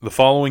The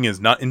following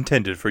is not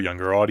intended for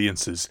younger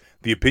audiences.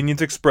 The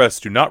opinions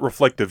expressed do not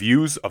reflect the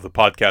views of the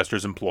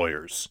podcaster's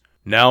employers.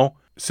 Now,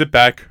 sit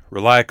back,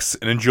 relax,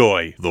 and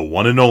enjoy the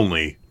one and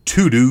only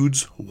Two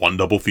Dudes, One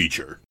Double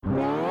Feature.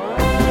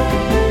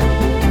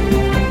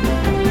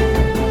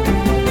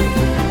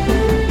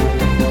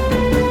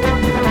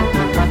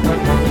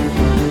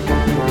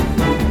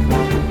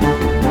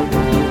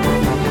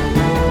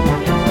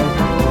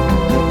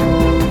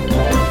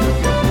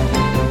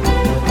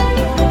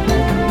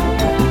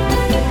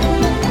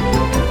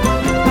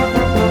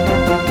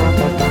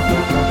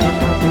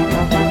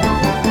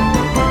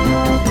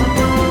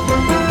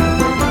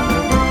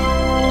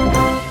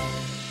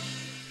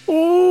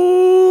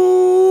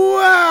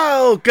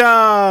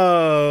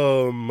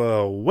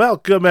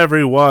 Welcome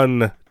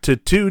everyone to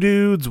Two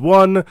Dudes,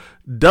 One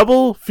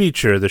Double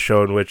Feature, the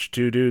show in which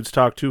two dudes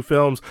talk two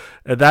films,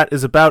 and that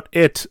is about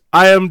it.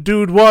 I am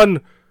Dude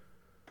 1,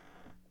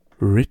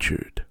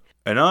 Richard.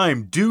 And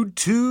I'm Dude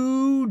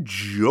 2,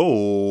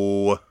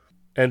 Joe.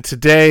 And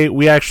today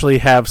we actually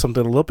have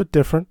something a little bit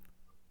different.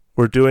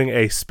 We're doing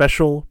a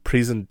special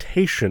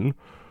presentation.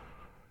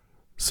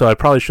 So I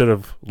probably should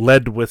have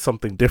led with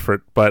something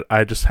different, but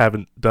I just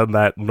haven't done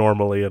that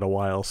normally in a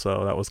while,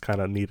 so that was kind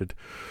of needed.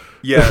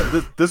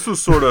 Yeah, this was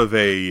sort of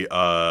a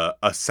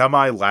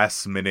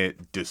semi-last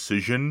minute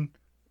decision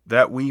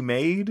that we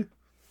made.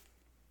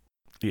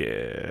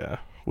 Yeah,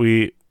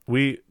 we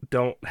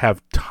don't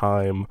have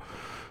time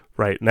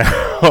right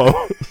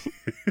now.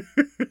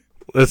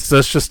 That's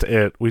just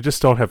it. We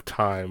just don't have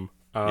time.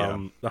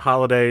 The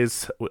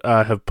holidays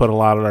have put a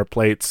lot on our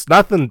plates.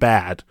 Nothing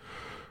bad,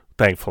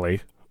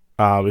 thankfully.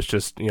 It's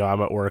just,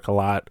 I'm at work a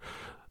lot.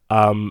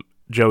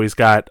 Joey's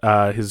got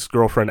his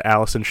girlfriend,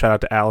 Allison. Shout out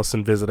to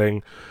Allison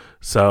visiting.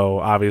 So,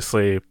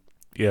 obviously,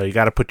 you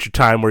got to put your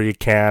time where you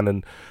can.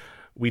 And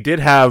we did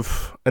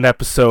have an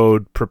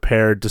episode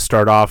prepared to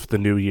start off the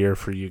new year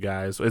for you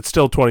guys. It's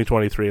still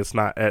 2023. It's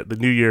not the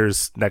New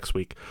Year's next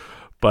week.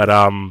 But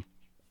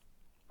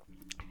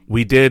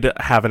we did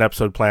have an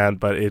episode planned,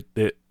 but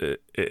it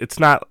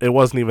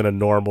wasn't even a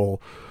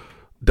normal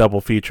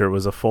double feature. It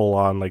was a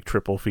full-on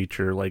triple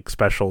feature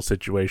special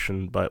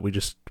situation, but we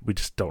just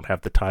don't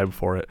have the time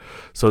for it.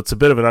 So it's a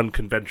bit of an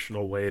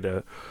unconventional way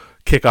to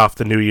kick off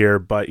the new year,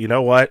 but you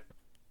know what?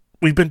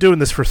 We've been doing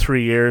this for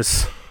 3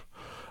 years.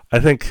 I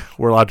think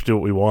we're allowed to do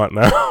what we want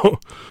now.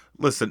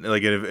 Listen,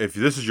 if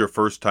this is your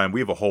first time,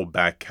 we have a whole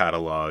back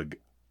catalog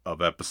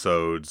of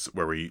episodes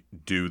where we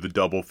do the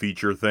double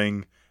feature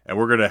thing, and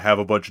we're going to have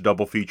a bunch of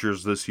double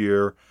features this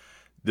year.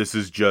 This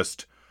is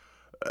just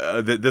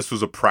this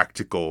was a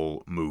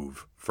practical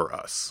move for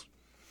us.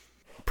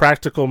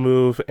 Practical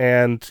move,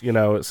 and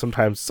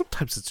sometimes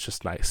it's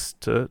just nice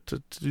to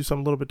do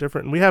something a little bit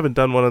different. And we haven't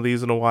done one of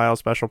these in a while,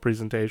 special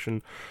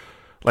presentation,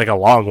 a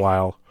long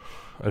while.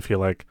 I feel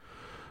like,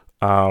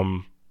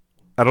 I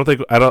don't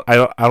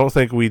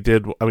think we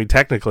did. I mean,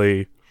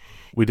 technically,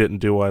 we didn't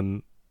do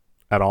one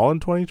at all in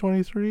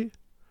 2023.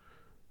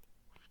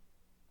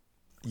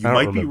 You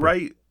might be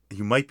right.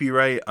 You might be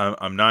right.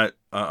 I'm not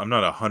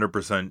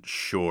 100%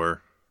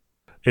 sure.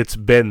 It's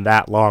been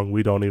that long,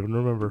 we don't even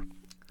remember.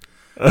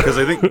 Because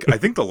I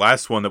think the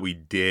last one that we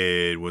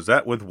did was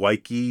that with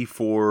Waikiki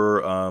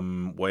for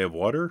Way of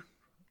Water.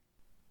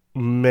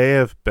 May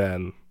have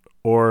been,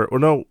 or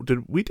no?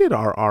 We did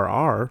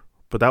RRR?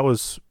 But that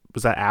was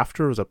that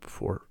after or was that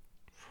before?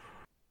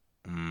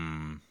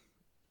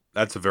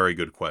 That's a very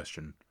good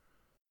question.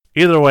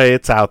 Either way,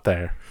 it's out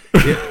there.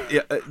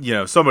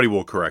 Yeah, somebody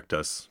will correct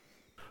us.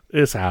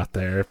 It's out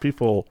there.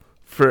 People,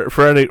 for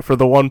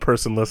the one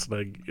person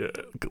listening,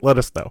 let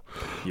us know.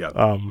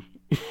 Yeah.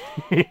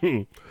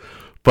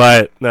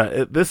 But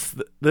no, this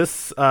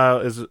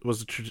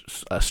was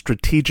a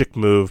strategic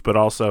move, but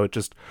also it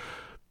just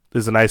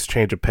is a nice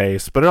change of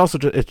pace. But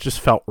it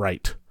just felt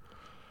right.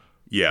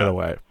 Yeah. In a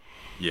way.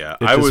 Yeah.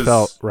 It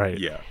felt right.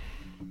 Yeah.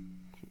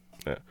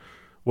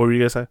 What were you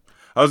gonna say?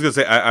 I was gonna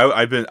say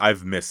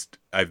I've missed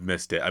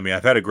it. I mean,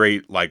 I've had a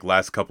great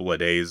last couple of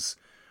days.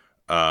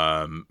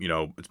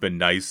 It's been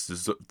nice.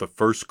 This is the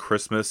first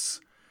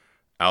Christmas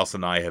Alice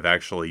and I have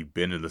actually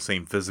been in the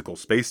same physical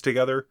space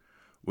together,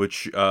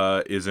 which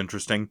is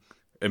interesting.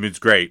 I mean, it's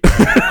great.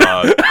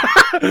 That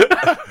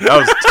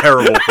was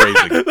terrible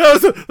phrasing.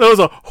 That was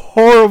a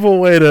horrible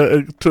way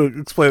to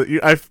explain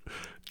it.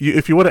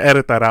 If you want to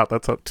edit that out,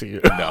 that's up to you.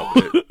 No,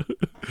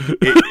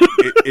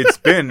 it's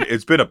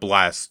been a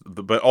blast.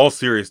 But all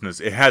seriousness,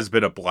 it has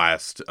been a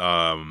blast.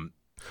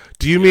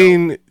 Do you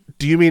mean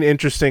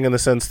interesting in the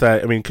sense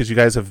that, because you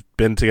guys have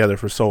been together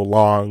for so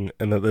long,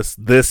 and that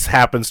this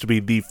happens to be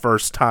the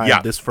first time?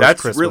 Yeah, this first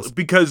that's Christmas. Real,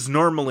 because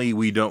normally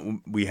we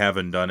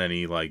haven't done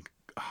any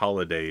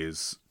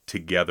holidays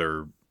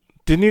together.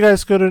 Didn't you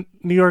guys go to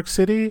New York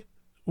City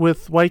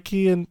with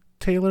Waikiki and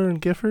Taylor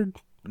and Gifford?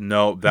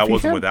 No, that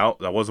wasn't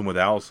with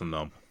Allison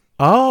though.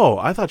 Oh,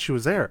 I thought she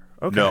was there.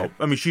 Okay. No,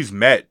 I mean she's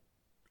met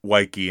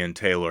Waikiki and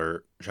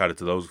Taylor. Shout out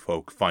to those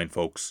folks, fine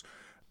folks.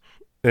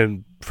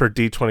 And for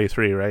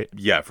D23, right?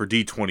 Yeah, for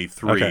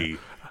D23. Okay.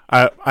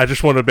 I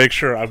just want to make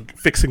sure I'm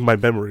fixing my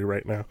memory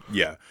right now.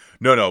 Yeah.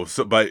 No.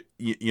 So, but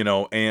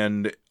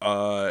and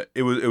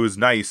it was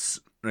nice.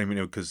 I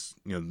mean, because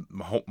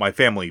my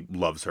family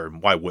loves her,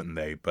 and why wouldn't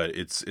they? But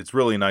it's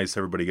really nice.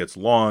 Everybody gets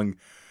along.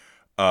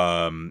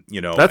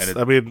 That's and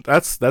I mean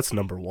that's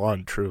number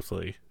one.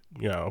 Truthfully,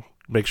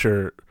 make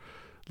sure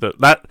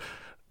that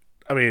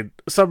I mean,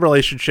 some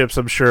relationships,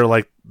 I'm sure,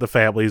 like the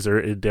families are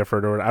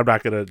indifferent, or I'm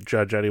not going to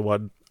judge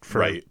anyone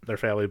for their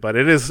family, but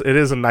it is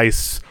a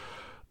nice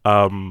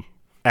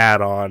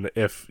add-on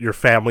if your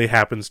family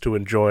happens to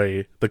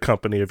enjoy the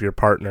company of your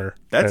partner.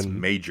 That's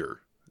major.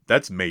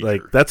 That's major.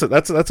 Like that's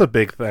a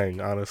big thing,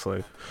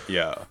 honestly.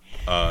 Yeah.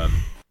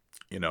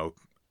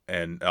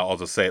 And I'll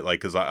just say it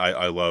like because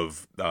I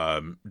love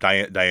Diane,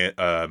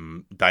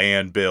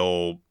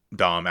 Bill,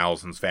 Dom,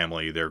 Allison's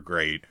family. They're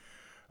great.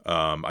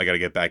 I got to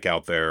get back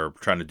out there.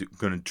 Going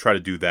to try to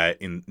do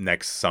that in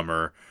next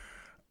summer.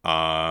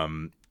 But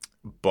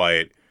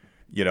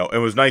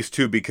it was nice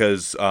too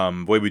because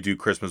the way we do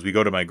Christmas, we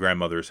go to my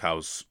grandmother's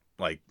house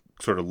like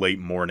sort of late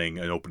morning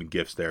and open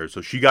gifts there.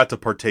 So she got to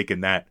partake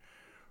in that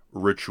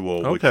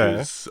ritual, which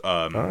is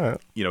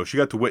she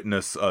got to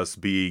witness us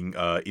being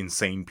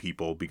insane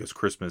people because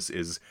Christmas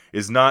is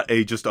not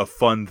just a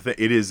fun thing.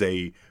 It is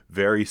a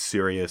very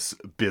serious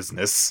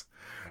business.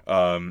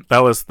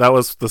 That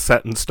was the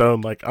set in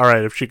stone. Like, all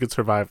right, if she could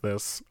survive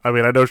this, I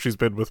mean, I know she's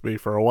been with me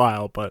for a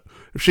while, but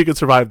if she could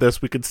survive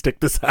this, we could stick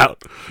this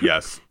out.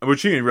 Yes,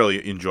 which she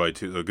really enjoyed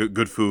too. The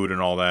good food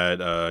and all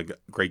that,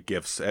 great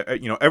gifts.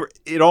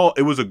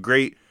 It was a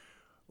great,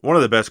 one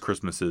of the best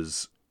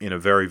Christmases in a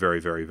very,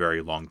 very, very,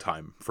 very long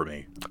time for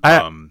me.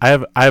 I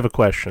have a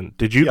question.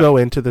 Did you go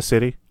into the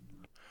city?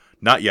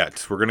 Not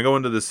yet. We're gonna go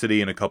into the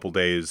city in a couple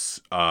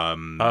days.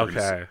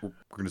 Okay.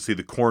 We're gonna see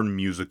the Korn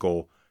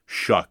musical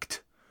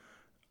Shucked.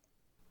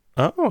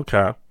 Oh,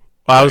 okay.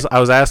 Well, I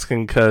was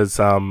asking because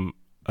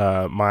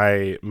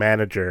my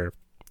manager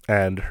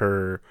and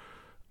her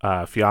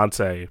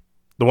fiance,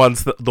 the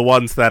ones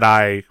that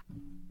I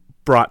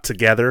brought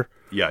together.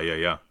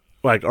 Yeah.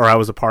 Like, or I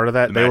was a part of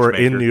that. They were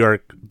in New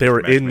York. They were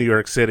in New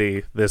York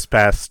City this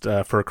past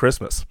for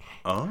Christmas.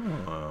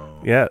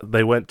 Oh. Yeah,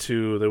 they went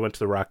to the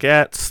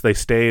Rockettes. They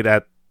stayed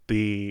at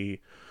the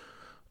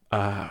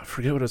I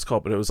forget what it's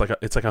called, but it was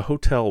it's like a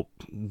hotel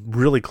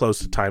really close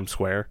to Times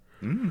Square.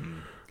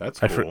 That's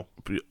cool.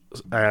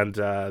 And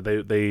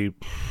they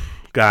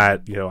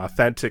got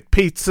authentic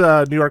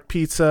pizza, New York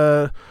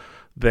pizza.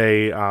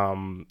 They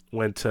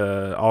went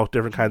to all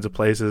different kinds of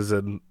places,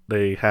 and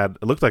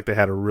it looked like they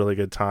had a really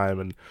good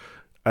time.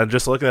 And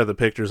just looking at the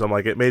pictures, I'm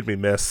like, it made me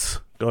miss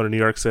going to New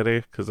York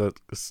City because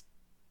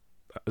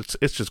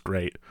it's just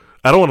great.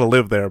 I don't want to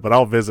live there, but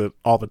I'll visit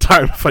all the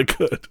time if I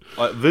could.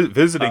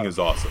 Visiting is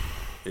awesome.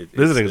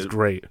 Visiting is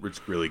great.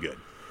 It's really good.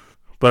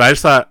 But I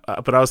just thought,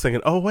 but I was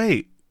thinking, oh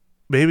wait,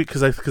 maybe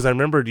because I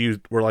remembered you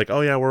were like,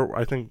 oh yeah,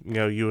 I think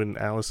you and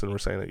Allison were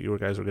saying that you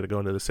guys were going to go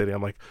into the city.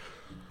 I'm like,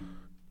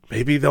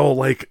 maybe they'll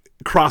like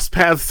cross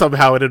paths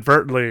somehow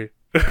inadvertently.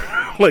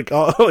 like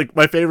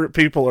my favorite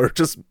people are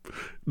just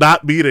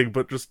not meeting,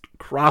 but just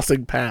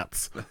crossing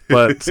paths.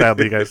 But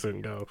sadly, you guys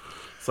didn't go.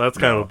 So that's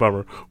kind of a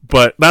bummer.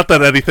 But not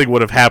that anything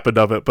would have happened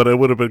of it, but it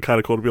would have been kind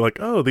of cool to be like,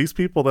 oh, these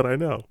people that I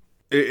know.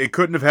 It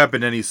couldn't have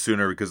happened any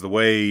sooner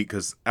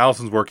because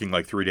Allison's working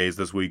like 3 days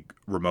this week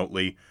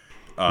remotely.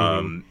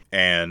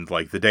 And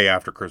like the day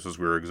after Christmas,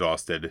 we were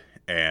exhausted.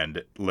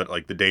 And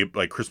like the day,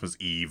 like Christmas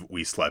Eve,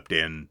 we slept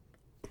in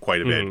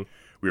quite a bit.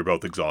 We were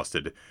both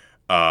exhausted.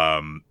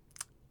 But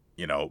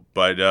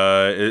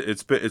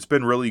it's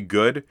been really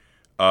good.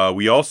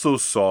 We also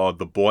saw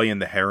The Boy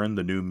and the Heron,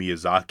 the new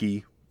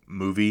Miyazaki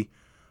movie.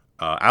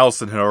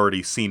 Allison had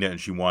already seen it,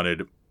 and she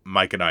wanted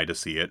Mike and I to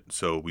see it,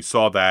 so we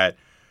saw that.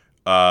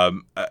 I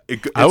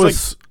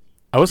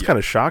was kind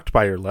of shocked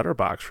by your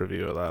Letterboxd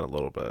review of that a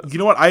little bit. You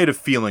know what? I had a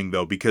feeling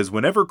though, because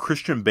whenever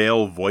Christian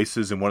Bale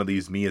voices in one of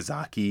these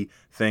Miyazaki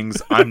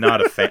things, I'm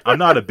not a fan. I'm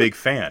not a big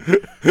fan.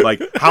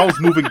 Like Howl's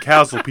Moving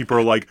Castle, people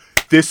are like,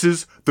 "This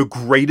is the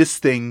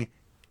greatest thing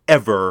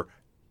ever,"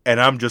 and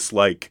I'm just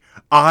like,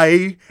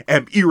 I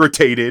am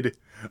irritated.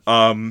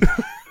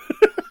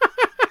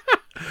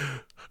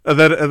 And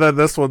then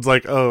this one's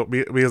like, oh,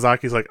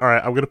 Miyazaki's like, all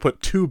right, I'm gonna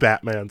put 2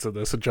 Batmans in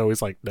this, and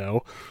Joey's like,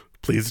 no,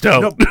 please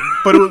don't. No,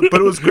 but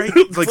it was great.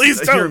 Like please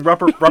hearing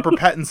Robert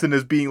Pattinson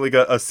as being like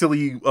a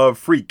silly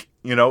freak.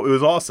 It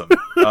was awesome.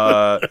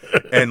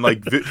 And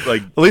like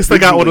at least they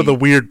got one of the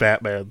weird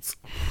Batmans.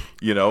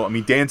 I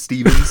mean, Dan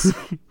Stevens.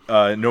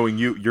 Knowing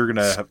you're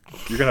gonna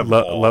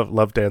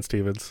love Dan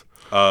Stevens.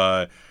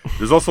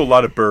 There's also a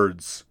lot of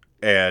birds.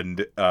 And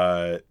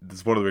this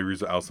is one of the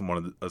reasons Allison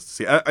wanted us to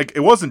see.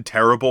 It wasn't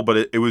terrible,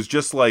 but it was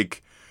just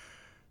like,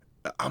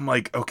 I'm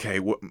like, okay,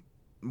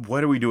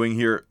 what are we doing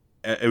here?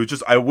 It was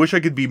just, I wish I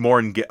could be more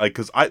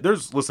because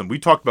listen, we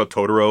talked about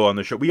Totoro on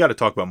the show. We got to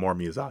talk about more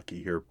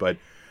Miyazaki here, but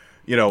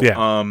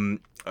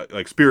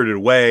like Spirited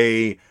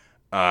Away,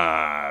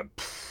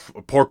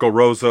 Porco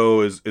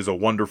Rosso is a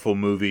wonderful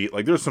movie.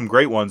 Like there's some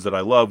great ones that I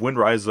love. Wind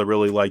Rises I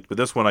really liked, but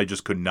this one I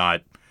just could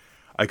not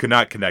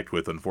connect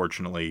with,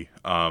 unfortunately,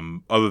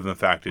 other than the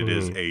fact it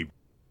is a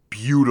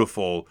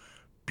beautiful,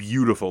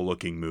 beautiful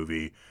looking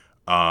movie.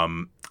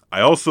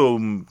 I also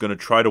am gonna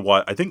try to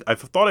watch. I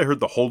thought I heard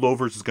The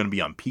Holdovers is gonna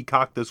be on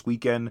Peacock this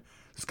weekend.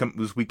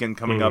 This weekend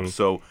coming up.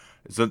 So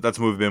that's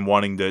a movie I've been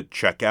wanting to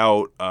check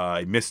out.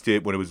 I missed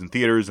it when it was in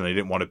theaters, and I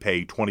didn't want to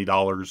pay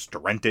 $20 to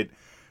rent it.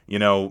 You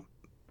know,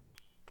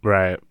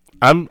 right?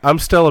 I'm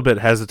still a bit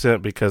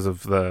hesitant because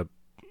of the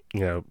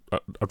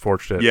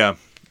unfortunate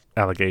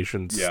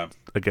allegations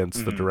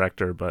against the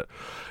director, but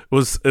it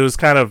was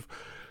kind of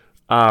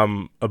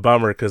a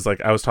bummer because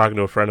like I was talking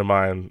to a friend of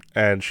mine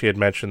and she had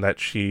mentioned that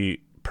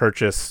she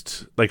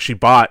purchased, like she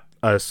bought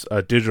a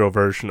digital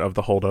version of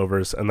The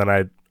Holdovers, and then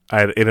I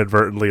had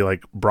inadvertently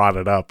like brought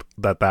it up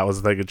that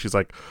was the thing, and she's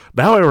like,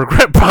 now I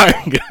regret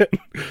buying it.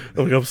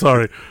 I'm like, I'm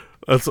sorry,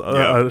 that's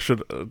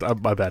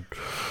my bad.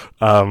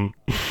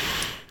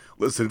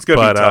 Listen, it's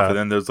gonna be tough, and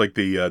then there's like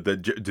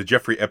the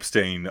Jeffrey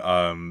Epstein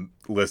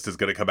list is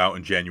gonna come out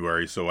in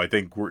January, so I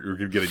think we're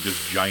gonna get a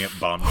just giant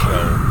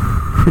bombshell.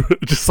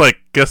 Just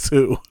like, guess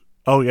who?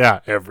 Oh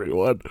yeah,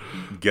 everyone.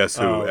 Guess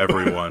who?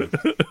 Everyone.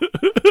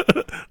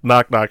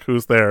 Knock knock.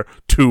 Who's there?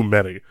 Too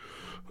many.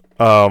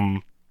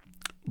 Or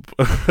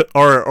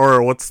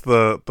what's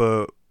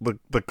the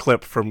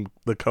clip from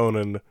the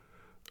Conan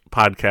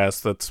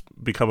podcast that's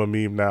become a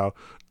meme now?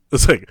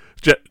 It's like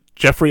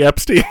Jeffrey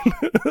Epstein,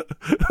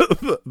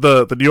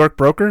 the New York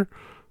broker.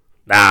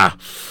 Nah.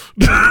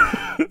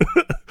 Oh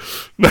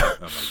my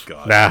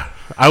god. Nah,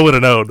 I would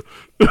have known.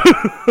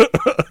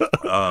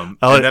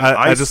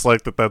 I just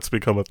like that that's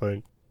become a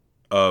thing.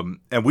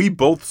 And we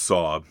both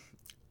saw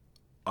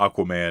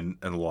Aquaman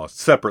and the Lost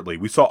separately.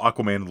 We saw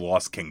Aquaman and the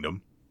Lost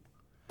Kingdom.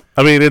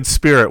 I mean, in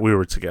spirit, we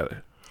were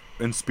together.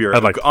 In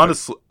spirit,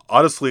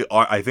 honestly,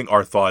 I think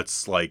our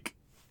thoughts, like,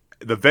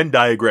 the Venn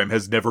diagram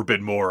has never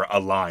been more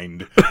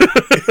aligned.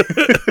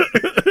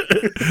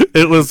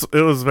 It was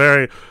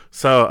very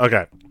so.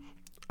 Okay,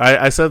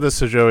 I said this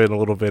to Joey in a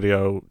little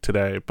video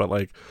today, but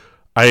like,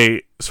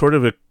 I sort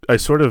of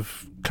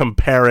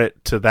compare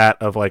it to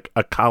that of like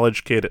a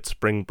college kid at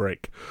spring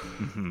break.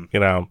 Mm-hmm. You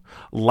know,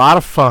 a lot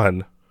of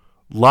fun,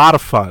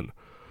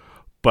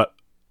 but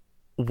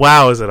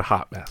wow, is it a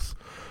hot mess?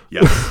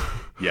 Yes,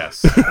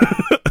 yes.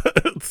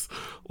 It's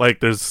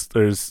like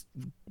there's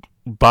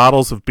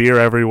bottles of beer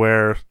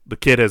everywhere. The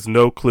kid has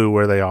no clue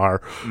where they are.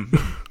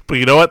 Mm-hmm. But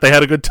you know what? They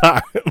had a good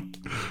time.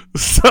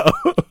 So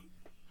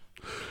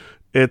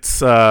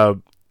it's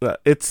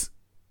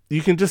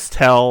you can just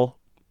tell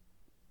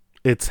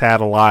it's had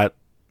a lot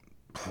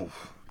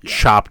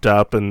chopped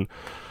up, and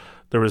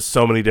there was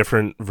so many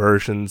different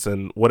versions,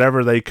 and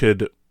whatever they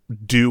could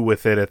do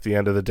with it at the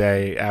end of the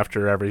day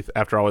after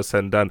all was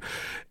said and done.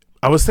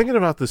 I was thinking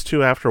about this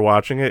too after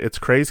watching it. It's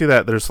crazy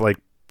that there's like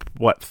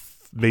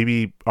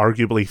maybe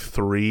arguably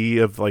 3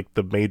 of like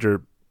the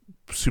major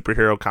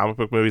superhero comic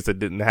book movies that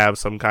didn't have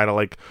some kind of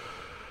like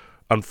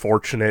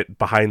unfortunate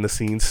behind the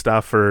scenes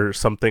stuff or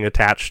something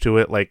attached to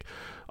it. Like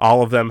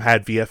all of them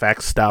had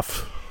VFX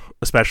stuff,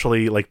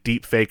 especially like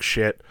deep fake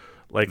shit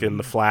like in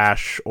The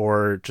Flash,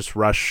 or just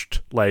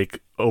rushed like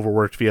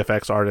overworked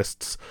VFX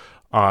artists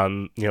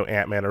on, you know,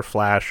 Ant-Man or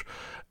Flash.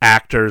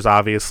 Actors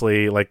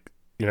obviously, like,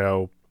 you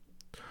know,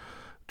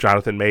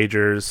 Jonathan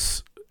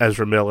Majors,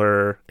 Ezra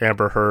Miller,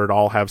 Amber Heard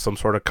all have some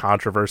sort of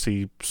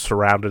controversy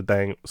surrounding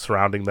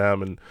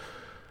them, and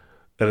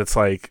it's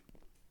like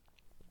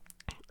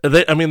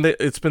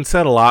it's been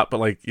said a lot, but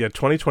like, yeah,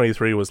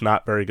 2023 was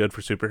not very good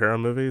for superhero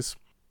movies.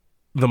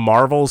 The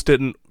Marvels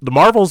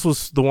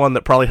was the one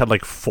that probably had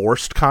like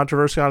forced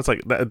controversy on it. It's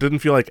like, it didn't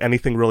feel like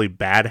anything really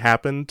bad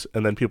happened,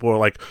 and then people were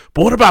like,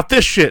 but what about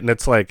this shit? And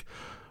it's like,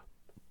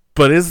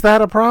 but is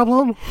that a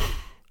problem?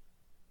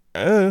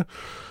 And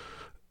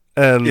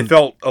it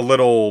felt a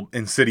little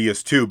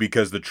insidious too,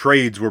 because the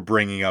trades were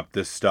bringing up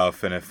this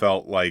stuff, and it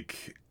felt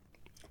like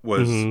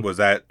was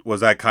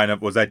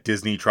that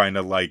Disney trying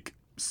to like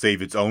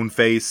save its own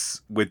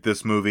face with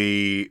this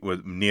movie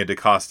with Nia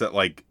DaCosta,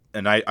 like,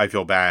 and I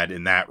feel bad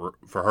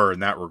for her in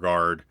that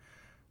regard.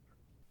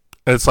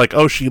 And it's like,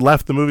 oh, she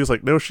left the movie. It's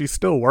like, no, she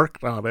still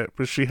worked on it,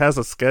 but she has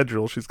a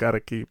schedule she's got to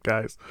keep,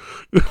 guys.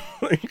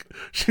 Like,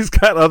 she's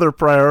got other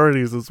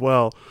priorities as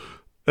well.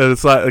 And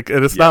it's not like,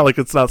 not like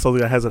it's not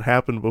something that hasn't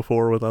happened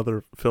before with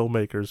other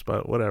filmmakers,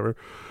 but whatever.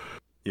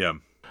 Yeah.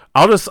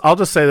 I'll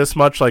just say this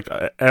much, like,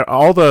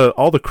 all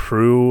the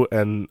crew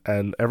and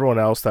everyone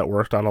else that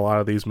worked on a lot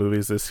of these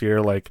movies this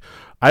year, like,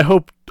 I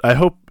hope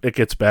it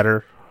gets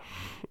better,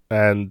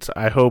 and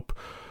I hope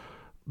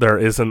there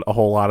isn't a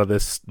whole lot of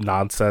this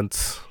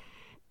nonsense.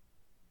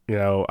 You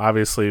know,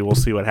 obviously we'll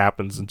see what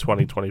happens in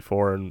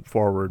 2024 and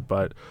forward,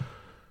 but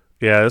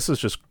yeah, this is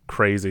just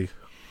crazy.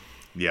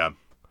 Yeah.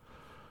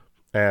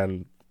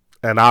 And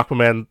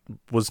Aquaman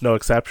was no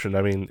exception.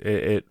 I mean,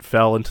 it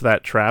fell into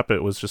that trap.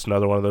 It was just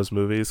another one of those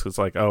movies. It's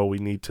like, oh, we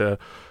need to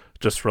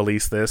just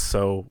release this,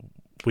 so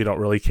we don't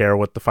really care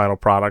what the final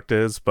product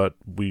is, but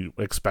we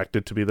expect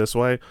it to be this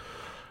way.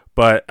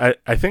 But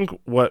I think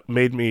what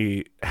made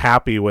me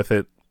happy with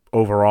it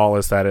overall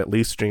is that at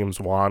least James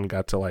Wan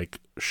got to like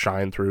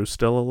shine through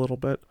still a little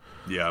bit.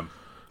 Yeah.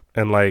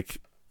 And like,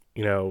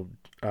 you know,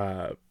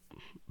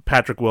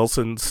 Patrick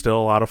Wilson's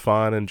still a lot of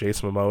fun, and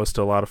Jason Momoa is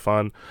still a lot of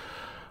fun.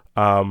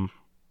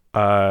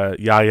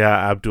 Yahya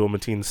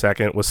Abdul-Mateen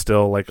II was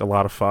still like a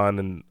lot of fun,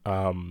 and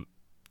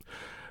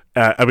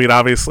I mean,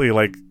 obviously,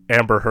 like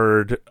Amber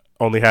Heard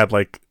only had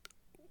like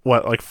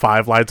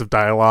 5 lines of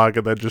dialogue,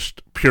 and then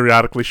just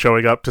periodically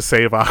showing up to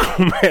save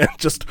Aquaman.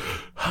 Just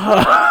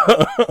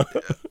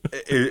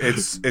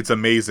it's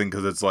amazing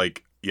because it's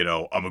like, you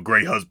know, I'm a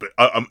great husband.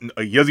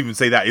 He doesn't even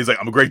say that. He's like,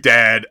 I'm a great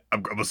dad.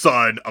 I'm a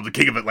son. I'm the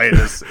king of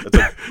Atlantis. It's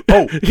like,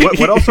 oh,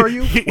 what else are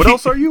you? What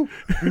else are you?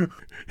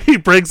 He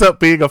brings up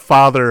being a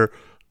father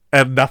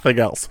and nothing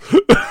else.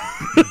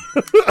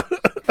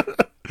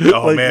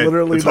 Oh like, man,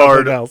 literally it's nothing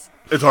hard. Else.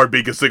 It's hard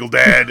being a single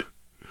dad,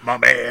 my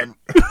man.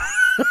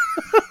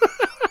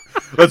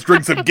 Let's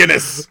drink some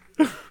Guinness.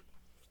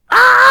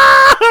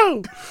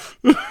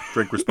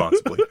 Drink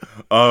responsibly.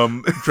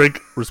 Drink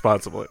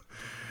responsibly.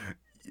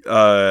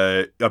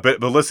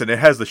 But listen, it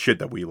has the shit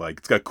that we like.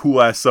 It's got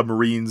cool ass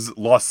submarines,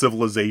 lost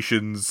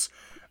civilizations,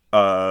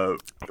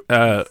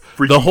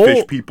 freaky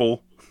fish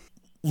people.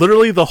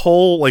 Literally, the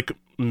whole like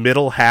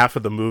middle half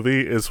of the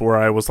movie is where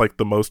I was like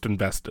the most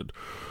invested.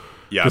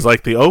 Yeah, because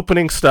like the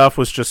opening stuff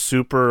was just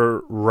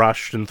super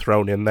rushed and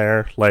thrown in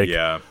there. Like,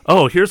 yeah.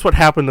 Oh, here's what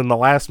happened in the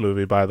last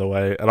movie, by the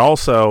way, and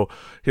also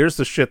here's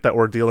the shit that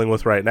we're dealing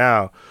with right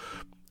now.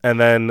 And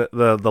then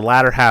the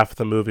latter half of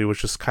the movie was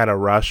just kind of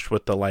rushed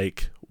with the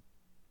like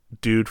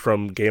dude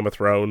from Game of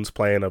Thrones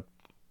playing a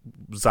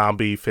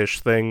zombie fish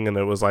thing, and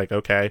it was like,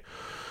 okay.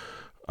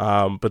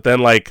 But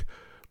then like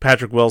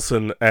Patrick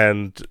Wilson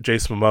and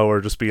Jason Momoa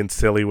are just being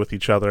silly with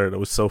each other, and it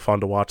was so fun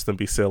to watch them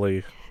be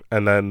silly.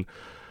 And then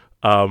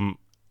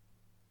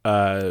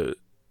Yahya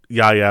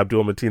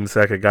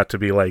Abdul-Mateen II got to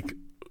be like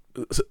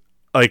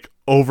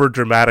over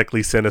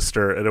dramatically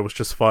sinister, and it was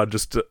just fun.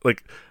 Just to,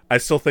 like, I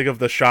still think of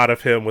the shot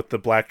of him with the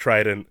black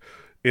trident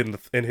in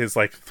his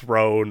like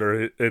throne,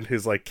 or in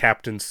his like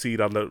captain's seat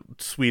on the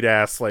sweet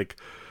ass like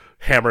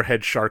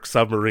hammerhead shark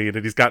submarine,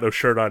 and he's got no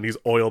shirt on, he's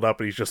oiled up,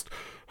 and he's just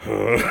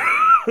and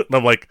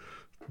I'm like,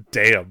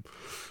 damn.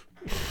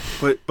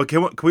 But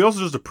can we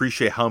also just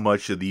appreciate how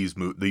much of the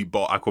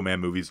Aquaman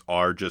movies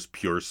are just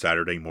pure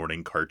Saturday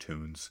morning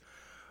cartoons?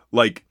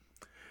 Like,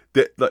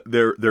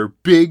 they're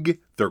big,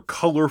 they're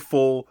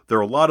colorful,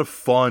 they're a lot of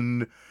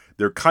fun,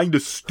 they're kind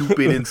of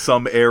stupid in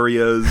some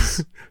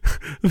areas.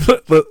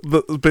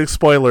 The big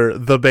spoiler: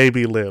 the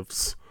baby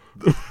lives.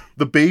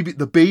 The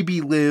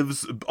baby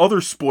lives.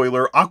 Other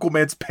spoiler: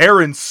 Aquaman's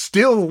parents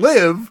still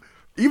live.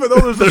 Even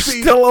though they're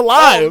still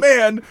alive. Oh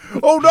man!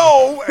 Oh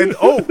no! And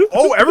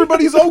oh,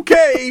 everybody's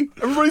okay.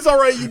 Everybody's all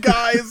right, you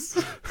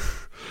guys.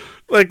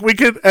 Like, we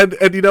could, and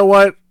you know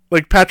what?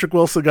 Like, Patrick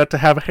Wilson got to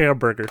have a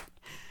hamburger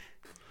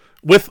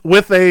with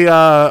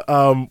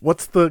a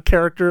what's the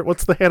character?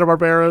 What's the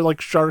Hanna-Barbera like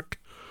shark?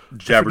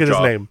 Jabberjaw. I forget his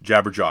name.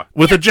 Jabberjaw.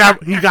 With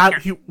a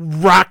he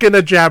rocking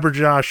a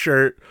Jabberjaw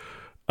shirt.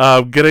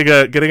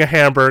 Getting a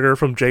hamburger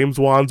from James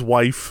Wan's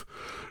wife.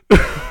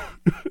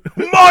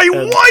 My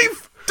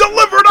wife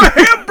delivered a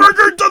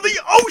hamburger to the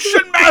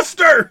Ocean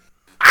Master.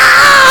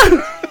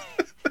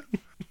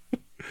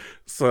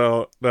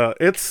 So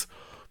it's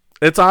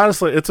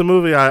honestly, it's a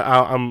movie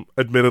I'm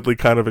admittedly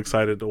kind of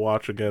excited to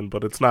watch again,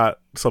 but it's not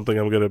something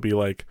I'm gonna be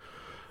like,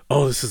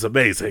 oh, this is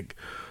amazing.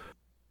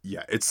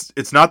 Yeah,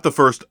 it's not the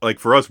first. Like,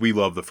 for us, we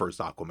love the first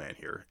Aquaman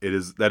here.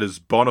 That is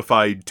bona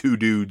fide two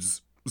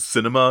dudes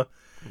cinema.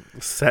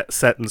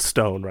 Set in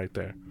stone right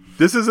there.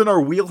 This isn't our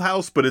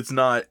wheelhouse, but it's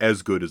not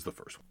as good as the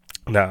first one.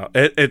 No,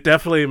 it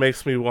definitely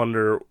makes me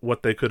wonder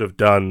what they could have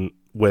done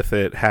with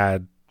it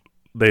had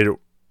they,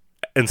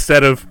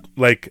 instead of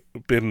like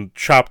been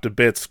chopped to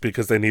bits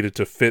because they needed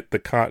to fit the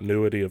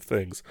continuity of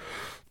things.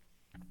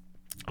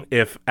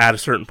 If at a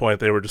certain point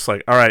they were just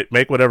like, all right,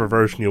 make whatever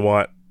version you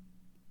want,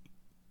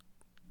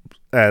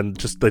 and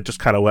they just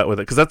kind of went with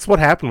it, because that's what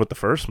happened with the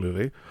first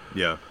movie.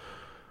 Yeah.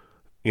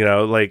 You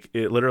know, like,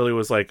 it literally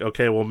was like,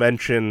 okay, we'll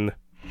mention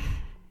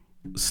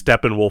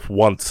Steppenwolf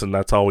once, and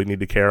that's all we need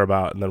to care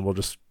about, and then we'll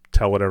just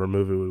tell whatever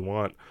movie we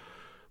want.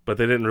 But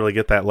they didn't really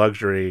get that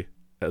luxury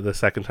the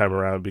second time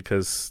around,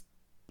 because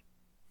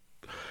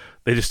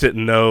they just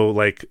didn't know,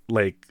 like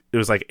it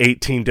was like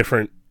 18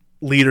 different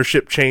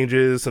leadership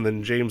changes, and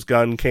then James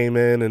Gunn came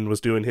in and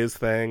was doing his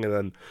thing, and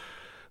then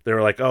they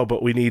were like, oh,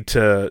 but we need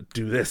to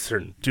do this or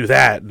do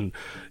that, and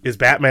is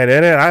Batman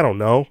in it? I don't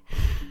know.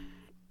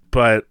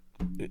 But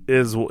it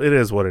is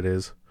what it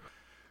is.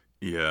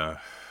 Yeah.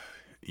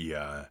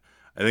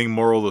 I think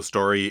moral of the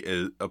story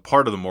is a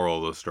part of the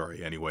moral of the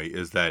story anyway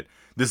is that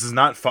this is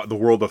not the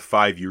world of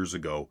 5 years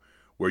ago,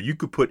 where you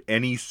could put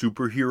any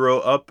superhero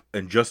up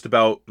and just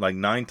about like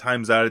 9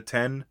 times out of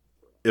 10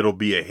 it'll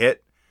be a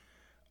hit.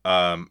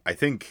 I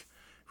think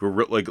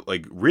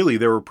really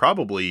there were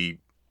probably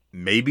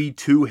maybe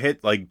two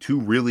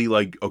really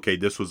like, okay,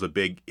 this was a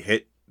big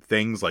hit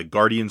things, like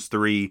Guardians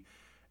 3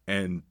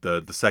 and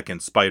the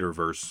second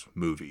Spider-Verse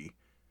movie.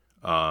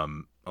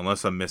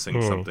 Unless I'm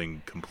missing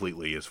something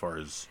completely as far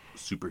as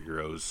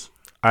superheroes.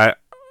 I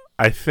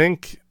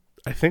think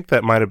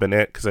that might have been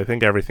it, because I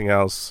think everything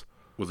else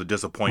was a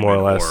disappointment more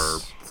or or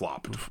less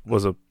flopped.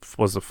 was a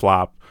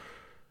flop.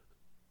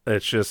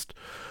 It's just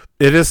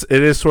it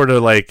is sort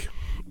of like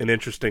an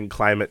interesting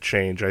climate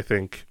change, I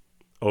think,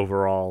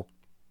 overall.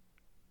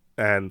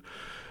 And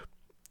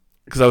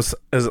because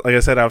like I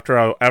said, after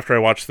I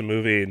watched the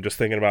movie and just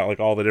thinking about like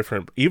all the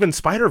different, even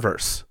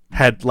Spider-Verse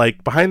had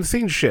like behind the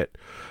scenes shit.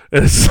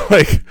 And it's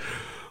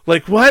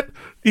like what?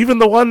 Even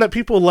the one that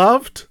people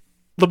loved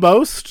the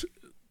most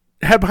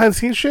had behind the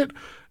scenes shit.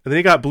 And then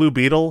you got Blue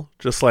Beetle,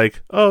 just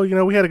like, oh,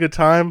 we had a good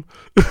time.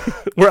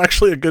 We're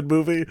actually a good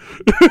movie.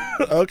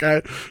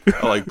 Okay.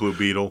 I like Blue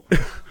Beetle.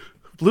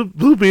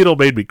 Blue Beetle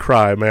made me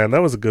cry, man.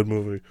 That was a good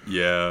movie.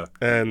 Yeah.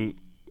 And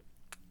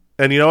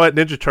you know what?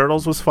 Ninja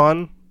Turtles was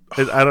fun.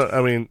 I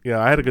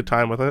had a good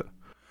time with it.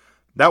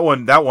 That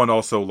one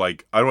also,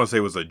 like, I don't want to say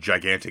it was a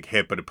gigantic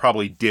hit, but it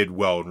probably did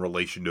well in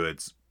relation to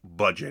its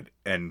budget.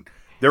 And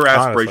their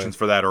aspirations Honestly.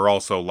 for that are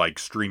also, like,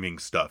 streaming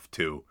stuff,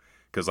 too.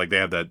 Because, like, they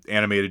have that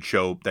animated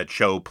show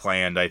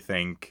planned, I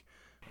think.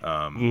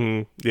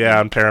 Yeah,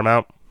 on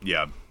Paramount.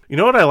 Yeah. You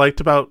know what I liked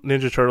about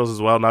Ninja Turtles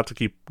as well? Not to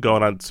keep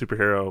going on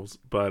superheroes,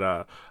 but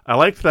I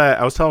liked that.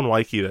 I was telling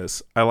Mikey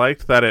this. I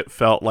liked that it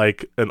felt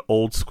like an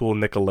old school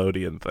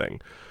Nickelodeon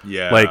thing.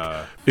 Yeah.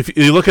 Like, if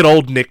you look at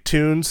old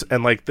Nicktoons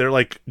and, like, they're,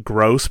 like,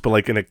 gross, but,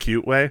 like, in a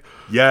cute way.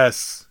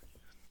 Yes.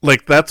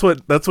 Like, that's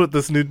what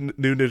this new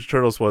Ninja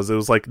Turtles was. It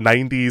was, like,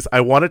 90s.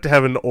 I wanted to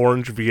have an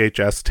orange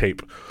VHS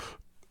tape.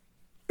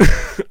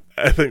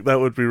 I think that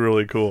would be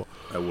really cool.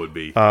 That would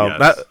be.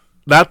 Yes.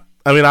 That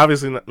I mean,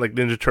 obviously, like,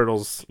 Ninja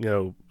Turtles,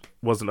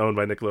 wasn't owned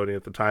by Nickelodeon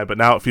at the time, but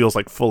now it feels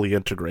like fully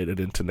integrated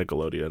into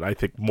Nickelodeon. I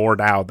think more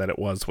now than it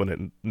was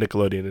when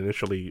Nickelodeon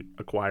initially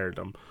acquired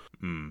them.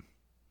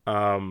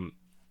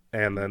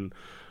 And then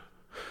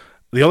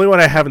the only one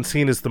I haven't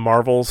seen is The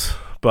Marvels,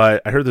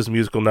 but I heard there's a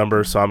musical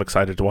number, so I'm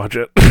excited to watch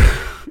it.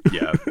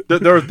 Yeah,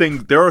 there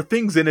are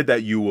things in it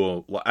that you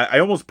will. I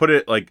almost put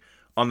it like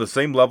on the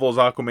same level as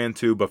Aquaman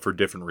 2, but for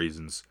different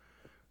reasons.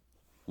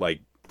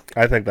 Like,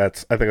 I think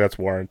that's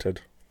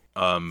warranted.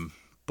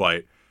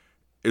 But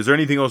is there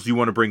anything else you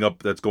want to bring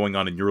up that's going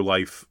on in your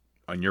life,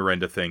 on your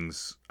end of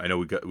things? I know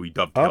we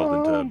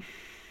dovetailed into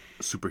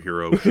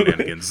superhero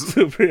shenanigans.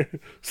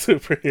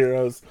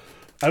 Superheroes.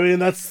 I mean,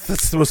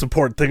 that's the most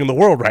important thing in the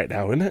world right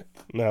now, isn't it?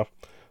 No.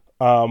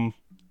 I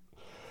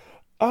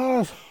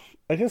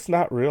guess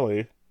not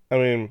really. I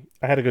mean,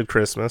 I had a good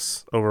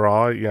Christmas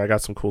overall. I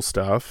got some cool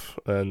stuff,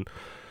 and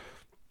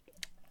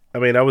I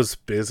mean, I was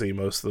busy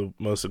most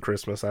of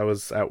Christmas. I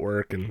was at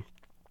work, and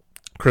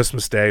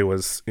Christmas Day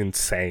was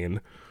insane.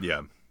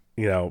 Yeah.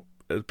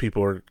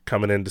 People were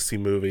coming in to see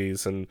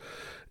movies, and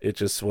it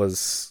just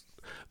was.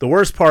 The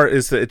worst part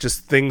is that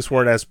things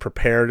weren't as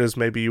prepared as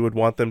maybe you would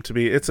want them to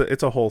be. It's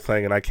a whole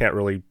thing, and I can't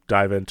really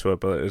dive into it,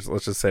 but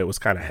let's just say it was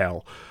kind of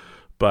hell.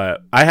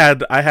 But I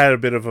had a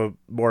bit of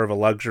more of a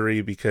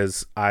luxury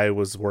because I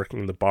was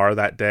working the bar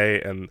that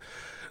day, and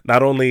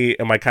not only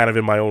am I kind of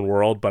in my own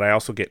world, but I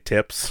also get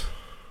tips.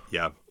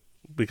 Yeah.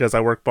 Because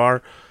I work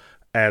bar.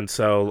 And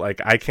so,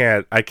 like, I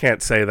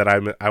can't say that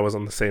I was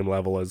on the same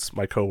level as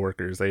my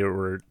coworkers. They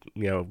were,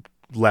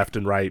 left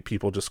and right,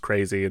 people just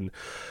crazy. And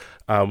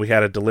we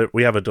have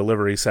a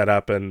delivery set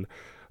up, and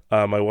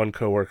my one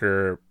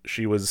coworker,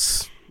 she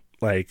was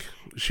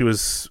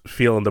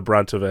feeling the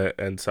brunt of it,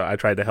 and so I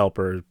tried to help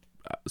her,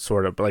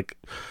 sort of. Like,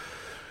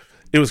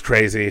 it was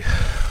crazy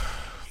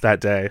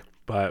that day,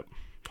 but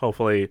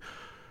hopefully,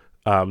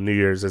 New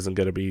Year's isn't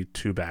going to be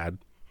too bad.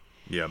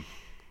 Yeah.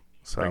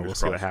 So we'll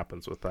see what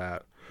happens with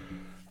that.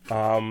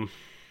 Not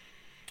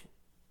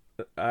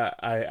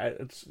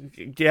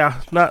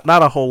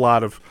a whole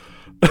lot of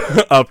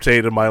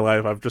update in my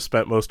life. I've just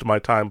spent most of my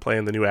time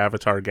playing the new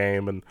Avatar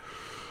game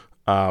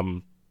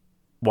and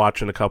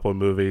watching a couple of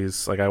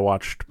movies. Like, I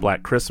watched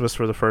Black Christmas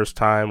for the first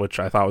time, which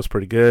I thought was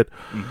pretty good.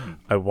 Mm-hmm.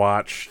 I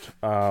watched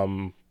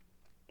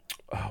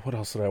what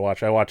else did I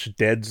watch? I watched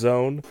Dead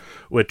Zone,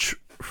 which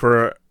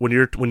for when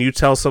you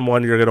tell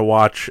someone you're going to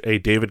watch a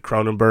David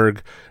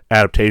Cronenberg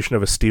adaptation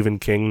of a Stephen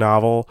King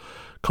novel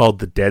called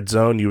The Dead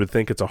Zone, you would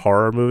think it's a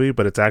horror movie,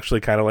 but it's actually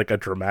kind of like a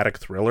dramatic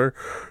thriller.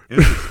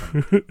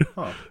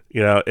 Huh.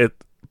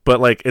 But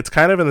like, it's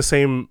kind of in the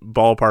same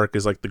ballpark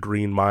as like The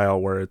Green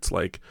Mile, where it's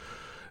like,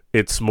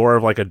 it's more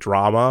of like a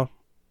drama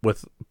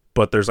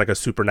but there's like a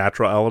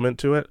supernatural element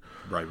to it.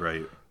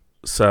 Right.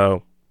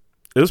 So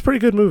it was a pretty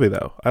good movie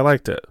though. I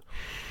liked it.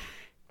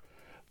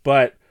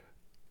 But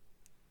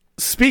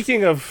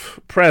speaking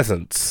of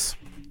presents,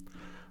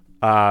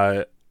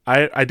 I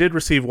did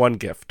receive one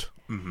gift.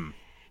 Mm-hmm.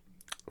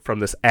 From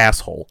this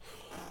asshole.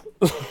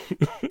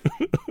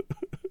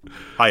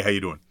 Hi, how you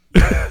doing?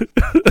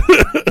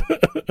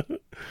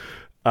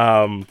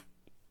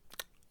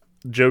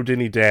 Joe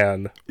Dinny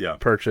Dan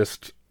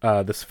purchased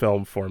this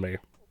film for me.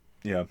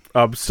 Yeah.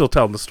 I'm still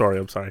telling the story.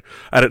 I'm sorry.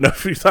 I didn't know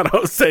if you thought I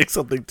was saying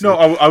something too.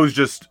 No, I was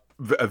just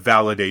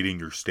validating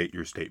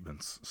your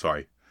statements.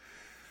 Sorry.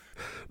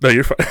 No,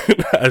 you're fine.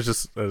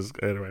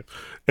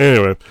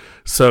 Anyway,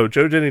 so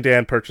Joe Dinny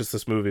Dan purchased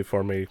this movie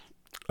for me.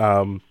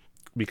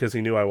 Because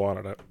he knew I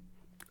wanted it.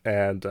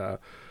 And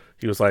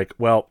he was like,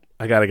 well,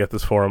 I got to get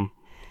this for him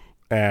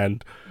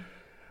and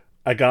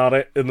I got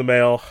it in the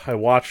mail. I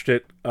watched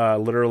it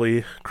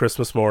literally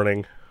Christmas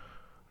morning.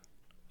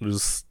 It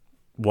was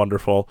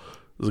wonderful.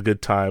 It was a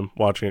good time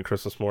watching it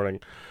Christmas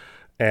morning.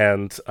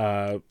 And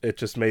it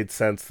just made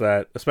sense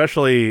that,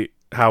 especially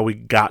how we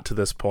got to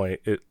this point,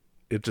 it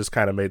just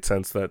kind of made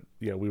sense that,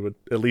 we would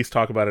at least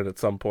talk about it at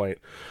some point.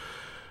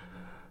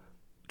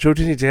 Joe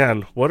Ginny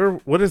Dan,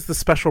 what is the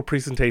special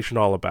presentation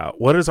all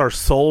about? What is our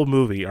sole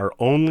movie, our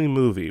only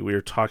movie we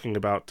are talking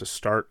about to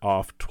start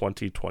off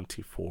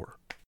 2024?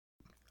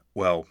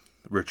 Well,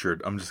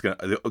 Richard,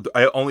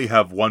 I only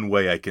have one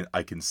way I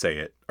can say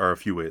it, or a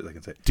few ways I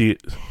can say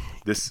it.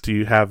 Do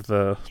you have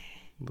the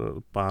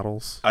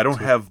bottles? I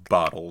don't have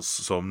bottles,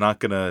 so I'm not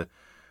gonna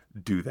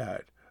do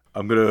that.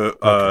 I'm gonna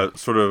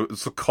sort of,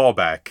 it's a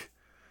callback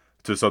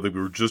to something we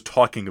were just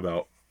talking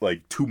about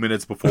like 2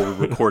 minutes before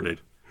we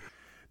recorded.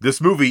 This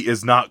movie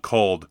is not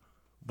called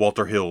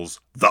Walter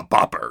Hill's The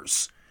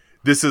Boppers.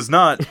 This is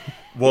not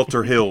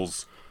Walter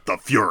Hill's The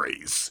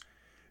Furies.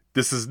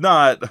 This is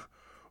not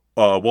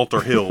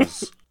Walter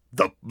Hill's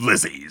The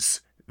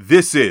Lizzies.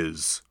 This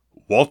is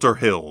Walter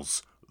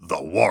Hill's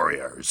The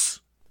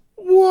Warriors.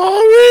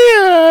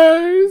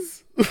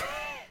 Warriors!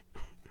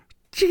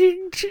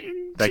 Ching,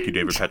 ching, Thank you,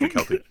 David Patrick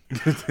Kelty.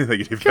 Thank you,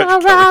 David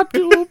Come Patrick out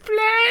to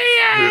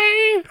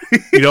play!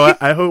 You know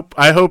what? I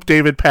hope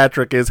David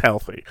Patrick is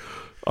healthy.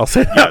 I'll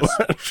say that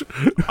much.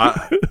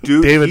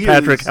 Dude, David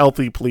Patrick,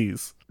 healthy,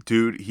 please.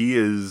 Dude, he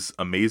is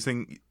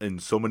amazing in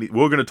so many...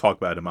 We're going to talk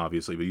about him,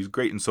 obviously, but he's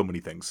great in so many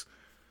things.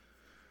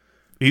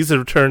 He's a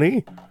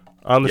returnee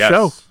on the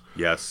show.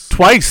 Yes.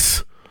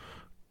 Twice!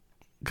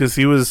 Because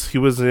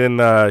he's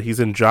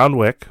in John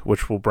Wick,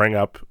 which we'll bring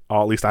up,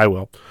 or at least I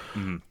will.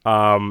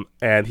 Mm-hmm.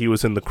 And he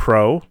was in The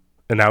Crow,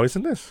 and now he's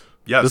in this.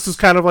 Yes. This is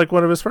kind of like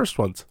one of his first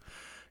ones.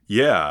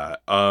 Yeah.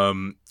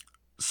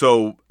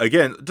 So,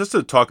 again, just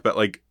to talk about,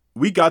 like,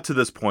 we got to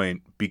this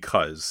point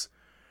because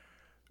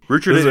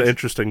Richard... This is an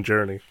interesting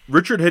journey.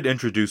 Richard had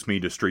introduced me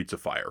to Streets of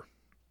Fire.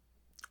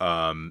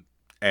 And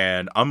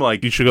I'm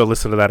like... You should go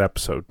listen to that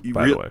episode,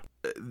 by the way.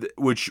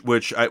 Which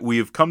we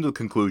have come to the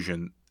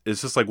conclusion is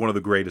just like one of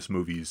the greatest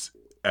movies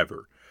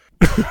ever.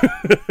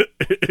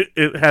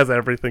 It has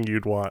everything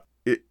you'd want.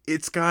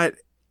 It's got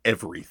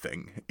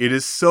everything. It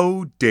is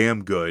so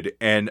damn good.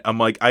 And I'm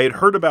like, I had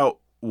heard about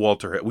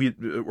Walter Hill. We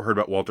heard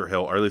about Walter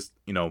Hill, or at least,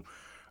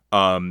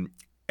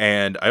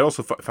 and I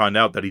also found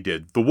out that he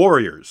did The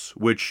Warriors,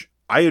 which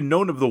I had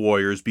known of The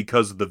Warriors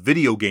because of the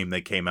video game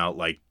that came out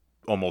like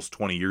almost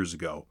 20 years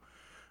ago.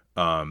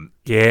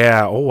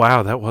 Yeah. Oh,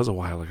 wow. That was a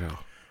while ago.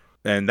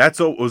 And I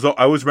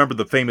always remember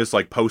the famous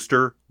like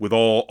poster with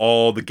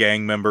all the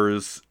gang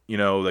members,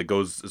 that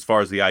goes as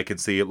far as the eye can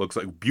see. It looks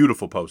like a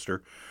beautiful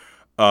poster.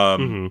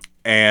 And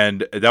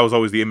that was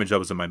always the image that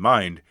was in my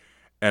mind.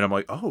 And I'm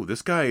like, oh,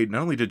 this guy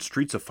not only did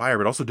Streets of Fire,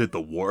 but also did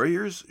The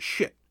Warriors?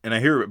 Shit. And I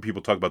hear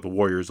people talk about The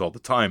Warriors all the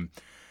time.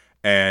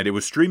 And it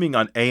was streaming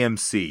on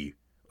AMC,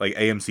 like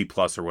AMC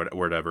Plus or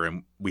whatever.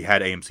 And we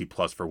had AMC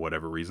Plus for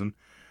whatever reason.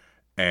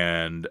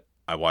 And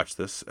I watched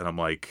this, and I'm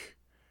like,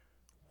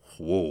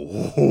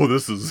 whoa,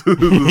 this is a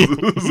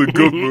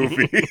good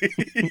movie.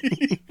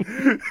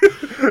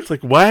 It's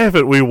like, why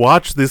haven't we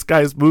watched this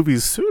guy's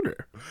movies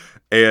sooner?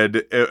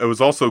 And it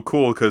was also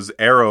cool because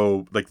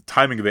Arrow, like the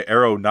timing of it,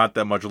 Arrow not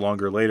that much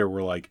longer later,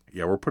 we're like,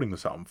 yeah, we're putting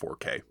this out in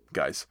 4K,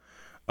 guys.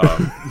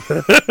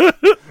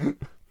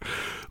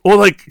 Well,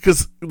 like,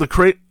 because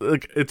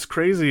it's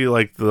crazy,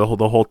 like the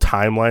whole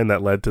timeline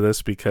that led to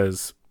this,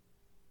 because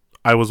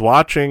I was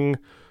watching.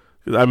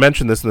 I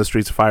mentioned this in the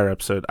Streets of Fire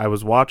episode. I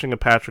was watching a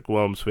Patrick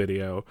Williams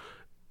video.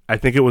 I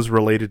think it was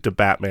related to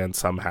Batman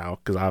somehow,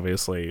 because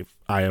obviously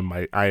I am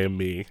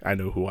me. I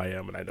know who I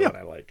am, and I know what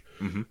I like.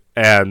 Mm-hmm.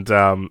 And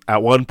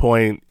at one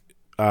point,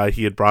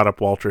 he had brought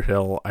up Walter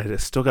Hill. I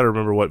still got to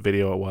remember what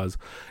video it was,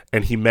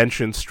 and he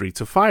mentioned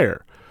Streets of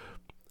Fire.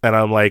 And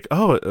I'm like,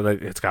 oh,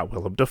 it's got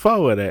Willem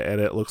Dafoe in it,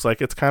 and it looks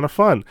like it's kind of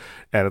fun,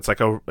 and it's like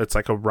a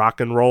rock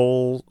and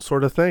roll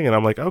sort of thing. And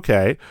I'm like,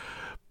 okay.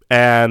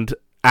 And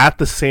at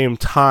the same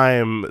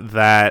time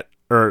that,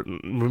 or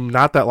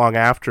not that long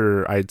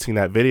after I had seen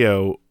that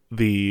video,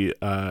 the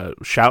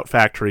Shout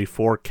Factory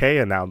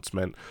 4K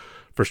announcement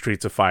for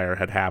Streets of Fire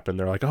had happened.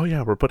 They're like, oh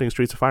yeah, we're putting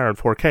Streets of Fire on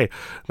 4K.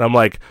 And I'm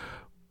like,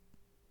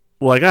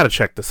 well, I gotta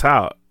check this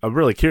out. I'm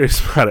really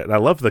curious about it. And I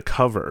love the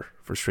cover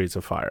for Streets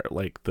of Fire,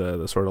 like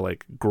the sort of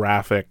like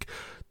graphic,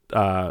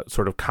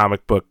 sort of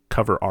comic book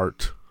cover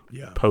art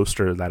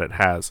poster that it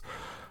has.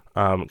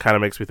 Kind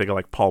of makes me think of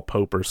like Paul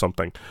Pope or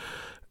something.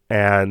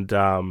 And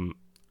then,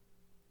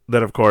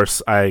 of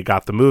course, I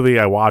got the movie,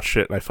 I watched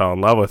it, and I fell in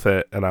love with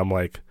it, and I'm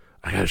like,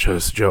 I gotta show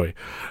this to Joey.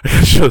 I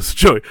gotta show this to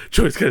Joey.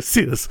 Joey's gotta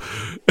see this.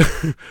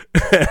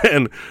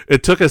 And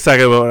it took a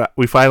second, but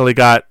we finally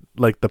got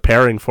like the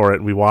pairing for it,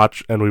 and we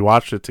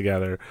watched it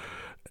together.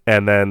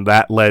 And then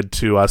that led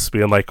to us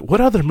being like,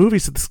 what other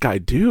movies did this guy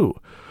do?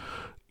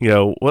 We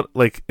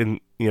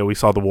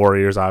saw The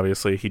Warriors,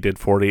 obviously. He did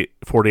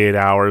 48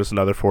 Hours,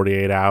 another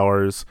 48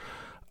 Hours.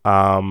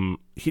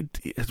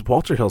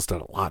 Walter Hill's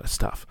done a lot of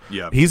stuff.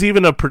 Yeah. He's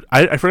even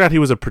I forgot he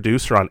was a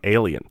producer on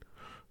Alien.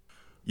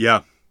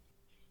 Yeah.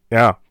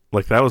 Yeah,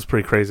 like that was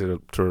pretty crazy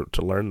to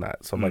learn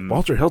that. So I'm like,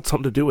 Walter Hill had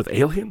something to do with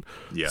Alien.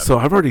 Yeah. So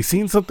I've already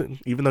seen something,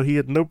 even though he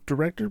had no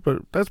director,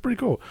 but that's pretty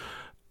cool.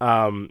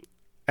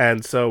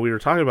 And so we were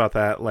talking about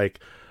that, like,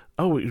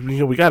 oh,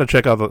 we got to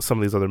check out some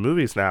of these other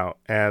movies now.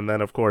 And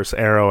then of course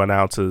Arrow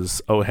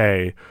announces, oh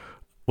hey,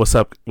 what's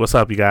up,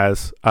 you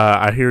guys?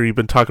 I hear you've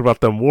been talking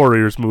about them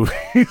Warriors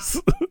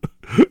movies.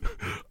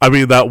 I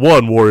mean that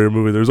one Warrior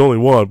movie. There's only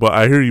one, but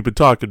I hear you've been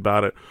talking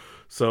about it.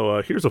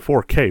 So here's a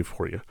 4K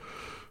for you.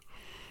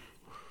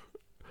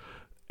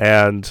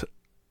 And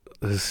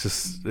this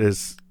just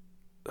is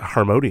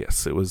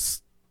harmonious.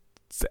 It's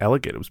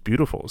elegant. It was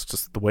beautiful. It's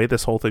just the way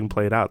this whole thing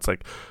played out. It's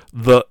like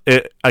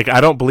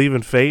I don't believe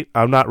in fate.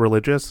 I'm not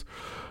religious,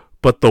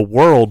 but the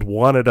world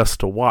wanted us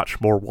to watch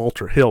more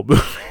Walter Hill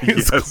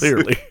movies.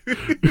 Clearly,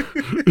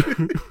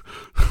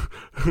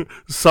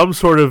 some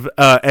sort of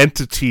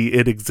entity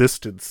in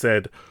existence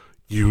said,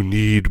 "You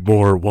need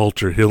more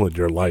Walter Hill in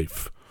your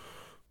life."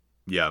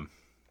 Yeah.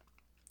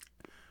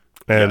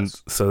 And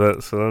so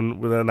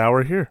then now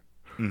we're here,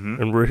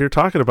 and we're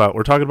talking about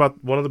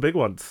one of the big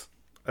ones.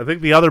 I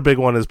think the other big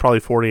one is probably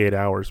 48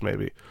 Hours,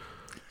 maybe.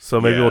 So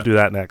maybe we'll do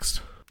that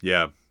next.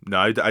 Yeah, no,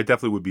 I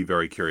definitely would be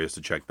very curious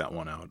to check that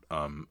one out,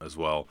 as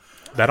well.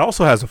 That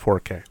also has a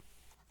 4K.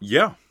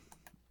 Yeah,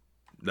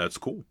 that's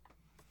cool.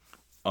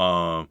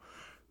 But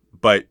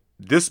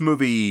this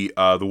movie,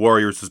 The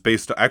Warriors, is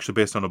actually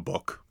based on a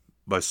book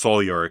by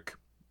Saul Yurick,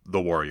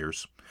 The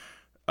Warriors.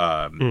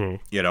 You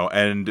know,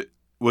 and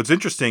what's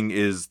interesting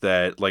is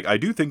that, like, I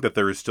do think that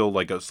there is still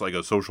like a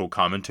social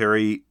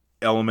commentary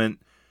element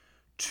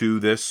to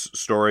this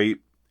story,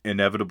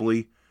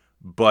 inevitably,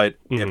 but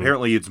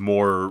apparently it's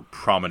more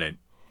prominent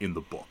in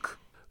the book.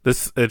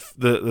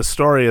 The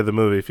story of the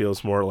movie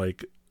feels more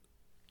like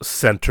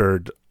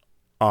centered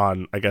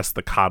on, I guess,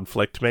 the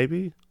conflict,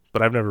 maybe.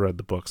 But I've never read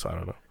the book, so I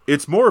don't know.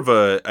 It's more of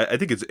a. I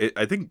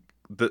think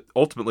that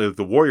ultimately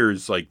the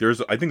Warriors, like,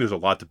 I think there's a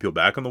lot to peel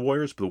back on the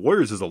Warriors, but the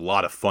Warriors is a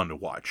lot of fun to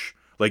watch.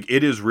 Like,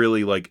 it is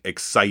really, like,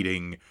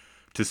 exciting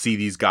to see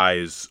these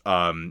guys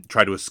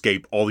try to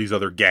escape all these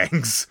other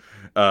gangs,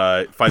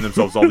 find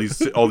themselves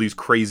all these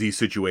crazy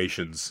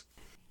situations.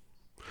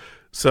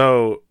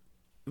 So,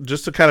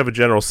 just a kind of a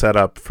general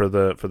setup for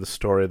the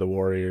story of the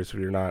Warriors, if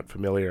you're not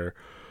familiar,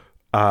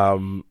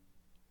 the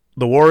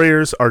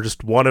Warriors are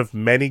just one of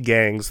many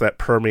gangs that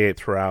permeate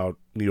throughout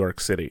New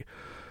York City.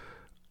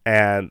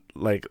 And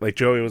like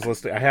Joey was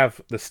listening, I have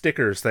the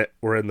stickers that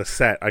were in the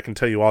set. I can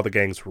tell you all the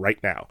gangs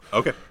right now.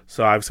 Okay.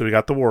 So obviously we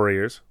got the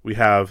Warriors. We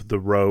have the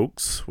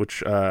Rogues,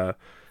 which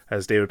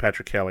has David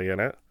Patrick Kelly in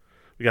it.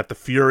 We got the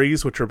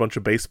Furies, which are a bunch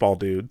of baseball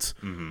dudes.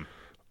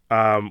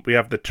 Mm-hmm. We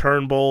have the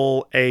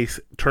Turnbull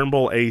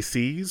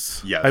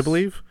ACs, yes, I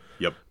believe.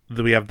 Yep.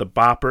 Then we have the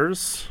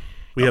Boppers.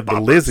 We have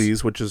Boppers. The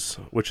Lizzies,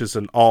 which is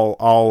an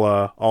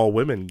all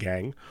women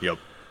gang. Yep.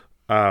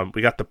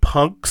 We got the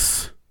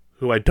Punks,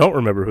 who I don't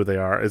remember who they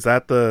are. Is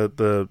that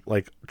the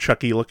like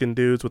Chucky looking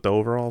dudes with the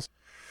overalls?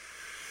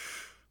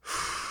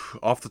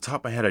 Off the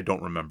top of my head, I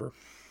don't remember.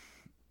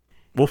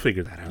 We'll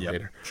figure that out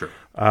later. Sure.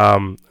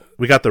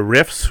 We got the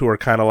Riffs, who are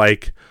kind of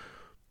like,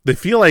 they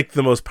feel like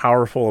the most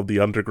powerful of the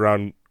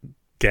underground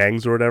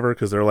gangs or whatever,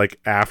 because they're like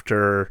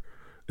after.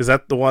 Is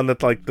that the one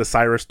that like the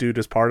Cyrus dude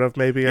is part of?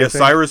 Maybe. Yeah,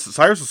 Cyrus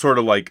is sort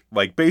of like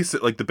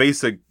basic. Like the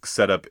basic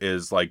setup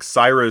is like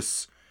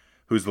Cyrus,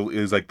 who's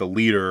like the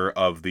leader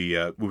of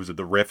the what was it,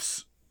 the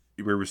Riffs?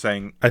 We were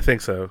saying. I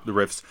think so. The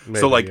Riffs. Maybe,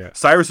 so like yeah.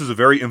 Cyrus is a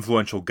very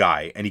influential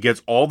guy, and he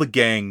gets all the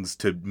gangs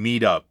to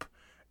meet up,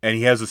 and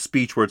he has a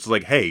speech where it's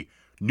like, "Hey,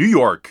 New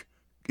York,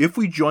 if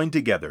we join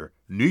together,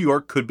 New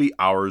York could be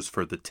ours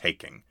for the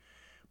taking."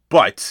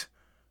 But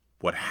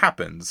what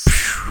happens?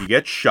 He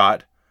gets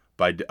shot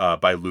by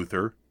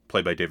Luther,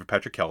 played by David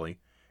Patrick Kelly,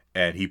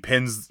 and he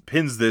pins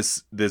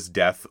this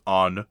death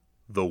on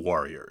the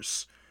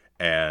Warriors.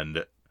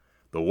 And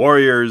the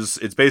Warriors,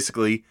 it's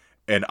basically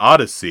an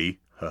odyssey,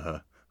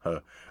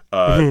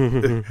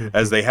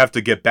 as they have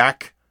to get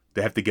back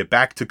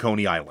to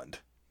Coney Island,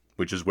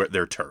 which is where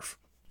their turf.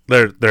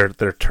 Their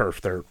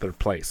turf, their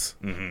place.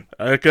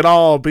 Mm-hmm. It could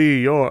all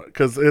be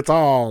because it's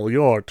all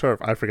your turf.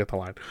 I forget the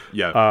line.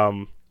 Yeah.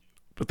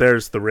 But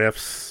there's the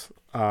Riffs.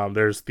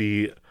 There's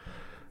the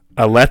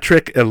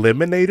Electric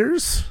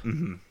Eliminators.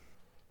 Mm-hmm.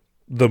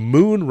 The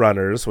Moon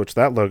Runners, which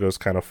that logo is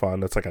kind of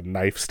fun. It's like a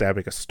knife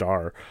stabbing a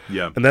star.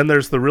 Yeah. And then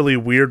there's the really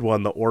weird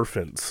one, the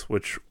Orphans,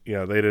 which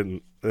they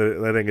didn't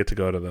get to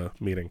go to the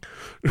meeting.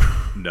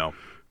 No.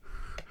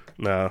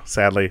 No,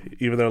 sadly.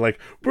 Even though like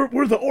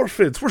we're the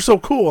Orphans, we're so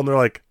cool, and they're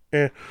like,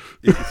 eh.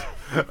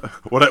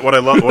 What I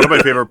love, one of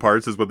my favorite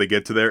parts is when they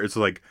get to there. It's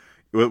like,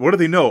 what do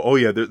they know? Oh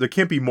yeah, there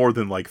can't be more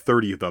than like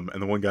 30 of them.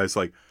 And the one guy's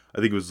like,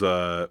 I think it was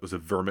a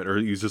Vermin, or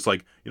he's just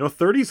like,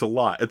 30's a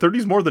lot.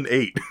 30's more than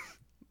 8.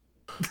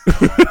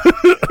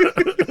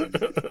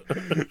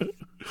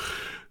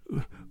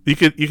 You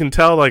can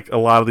tell like a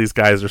lot of these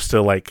guys are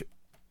still like,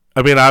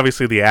 I mean,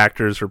 obviously the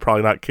actors are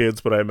probably not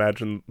kids, but I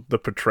imagine the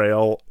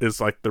portrayal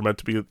is like they're meant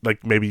to be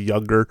like maybe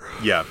younger.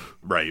 Yeah,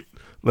 right.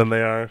 Than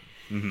they are.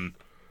 Mm-hmm.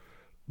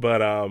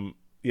 But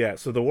Yeah,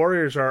 so the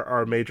Warriors are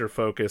our major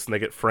focus, and they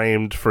get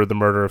framed for the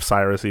murder of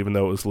Cyrus, even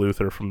though it was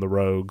Luther from the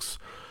Rogues.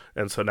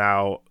 And so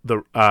now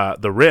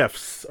the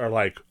Rifts are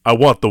like, I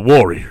want the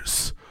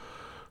Warriors.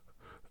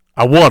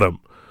 I want them.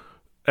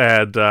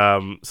 And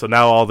so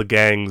now all the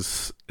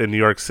gangs in New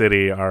York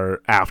City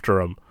are after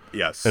them.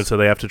 Yes. And so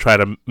they have to try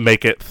to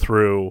make it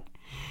through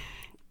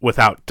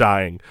without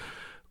dying.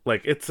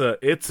 Like, it's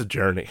a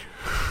journey.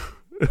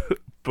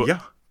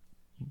 Yeah.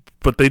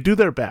 But they do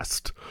their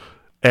best.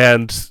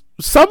 And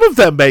some of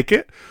them make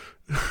it.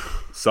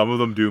 Some of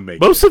them do make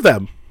most of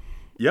them.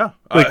 Yeah.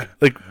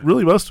 Like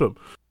really most of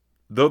them.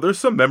 Though there's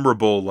some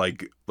memorable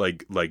like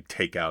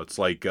takeouts.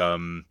 Like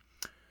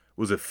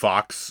was it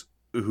Fox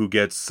who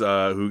gets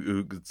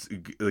who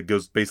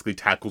goes basically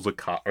tackles a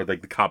cop, or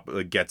like the cop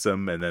gets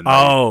him, and then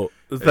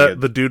is that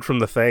the dude from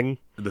The Thing?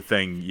 The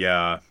Thing,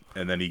 yeah.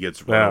 And then he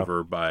gets run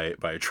over by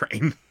a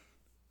train.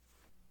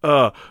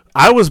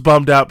 I was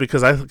bummed out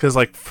because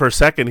like for a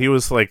second he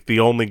was like the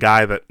only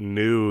guy that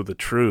knew the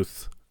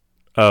truth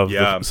of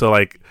so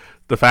like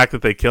the fact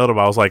that they killed him,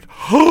 I was like,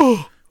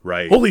 oh,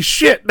 right, holy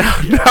shit!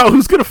 Now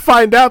who's gonna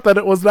find out that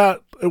it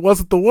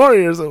wasn't the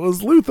Warriors, it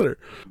was Luther?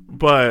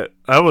 But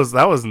that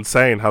was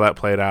insane how that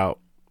played out.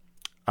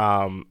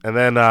 And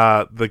then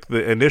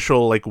the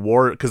initial like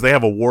war, because they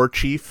have a war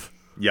chief.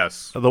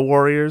 Yes, the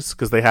Warriors,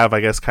 because they have,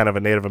 I guess, kind of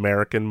a Native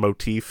American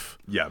motif.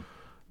 Yeah,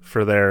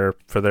 for their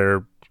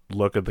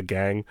look at the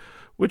gang,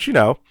 which is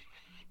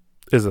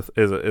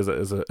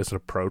an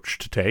approach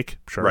to take.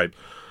 Sure, right?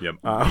 Yep.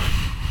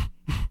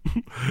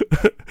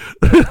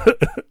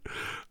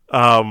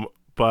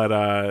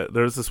 But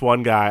there's this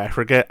one guy. I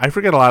forget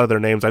a lot of their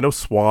names. I know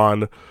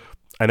Swan.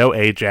 I know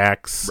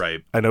Ajax.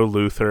 Right. I know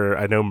Luther.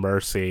 I know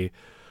Mercy.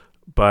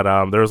 But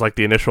there was like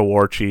the initial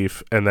war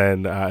chief, and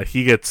then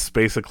he gets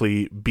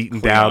basically beaten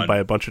down by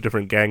a bunch of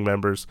different gang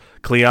members.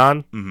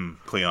 Cleon? Mm-hmm.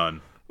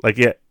 Cleon. Like,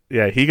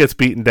 yeah, he gets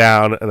beaten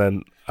down, and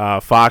then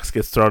Fox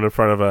gets thrown in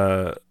front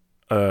of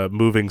a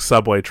moving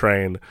subway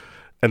train,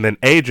 and then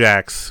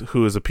Ajax,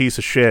 who is a piece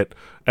of shit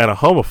and a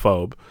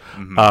homophobe,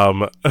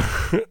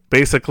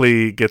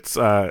 basically gets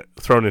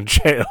thrown in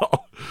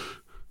jail.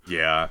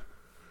 Yeah.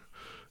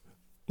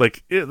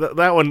 Like,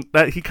 that one,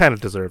 he kind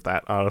of deserved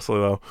that, honestly,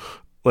 though.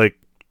 Like,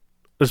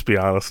 let's be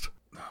honest.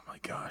 Oh my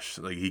gosh!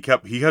 Like he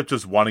kept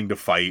just wanting to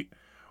fight,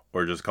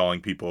 or just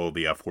calling people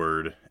the F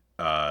word.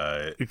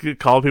 He could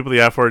call people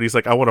the F word. He's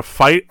like, I want to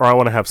fight or I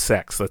want to have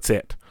sex. That's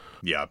it.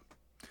 Yeah.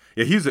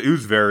 He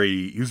was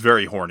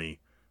very horny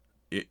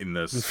in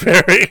this.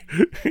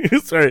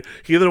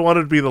 He either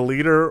wanted to be the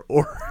leader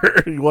or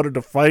he wanted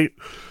to fight.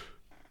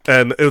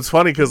 And it was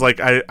funny because like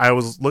I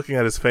was looking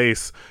at his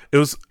face. It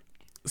was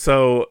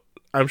so.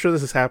 I'm sure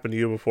this has happened to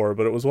you before,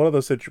 but it was one of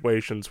those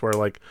situations where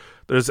like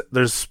there's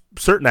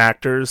certain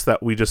actors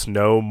that we just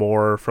know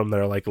more from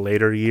their like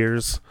later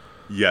years.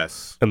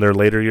 Yes. And their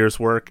later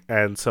years work,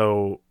 and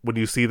so when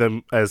you see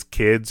them as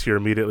kids, you're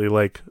immediately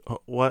like,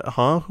 what?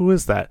 Huh? Who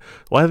is that?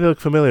 Why do they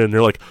look familiar? And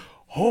you're like,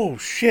 oh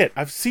shit,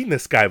 I've seen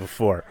this guy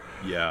before.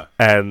 Yeah.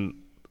 And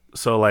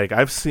so like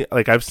I've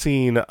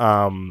seen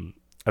him.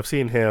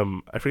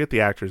 I forget the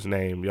actor's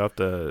name. You have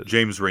to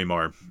James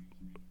Remar.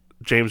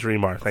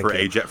 Thank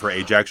you. For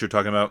Ajax, you're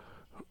talking about?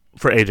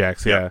 For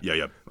Ajax, yeah.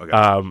 Yeah.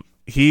 Okay.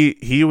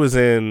 He was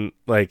in,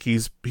 like,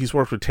 he's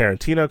worked with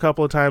Tarantino a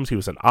couple of times. He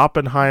was in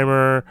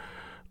Oppenheimer.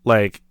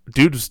 Like,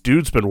 dude's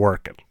been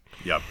working.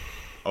 Yep.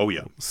 Oh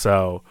yeah.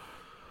 So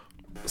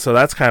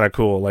that's kind of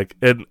cool. Like,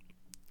 it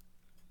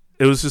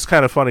was just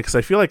kind of funny because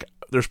I feel like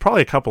there's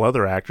probably a couple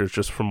other actors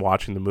just from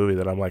watching the movie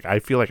that I'm like, I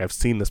feel like I've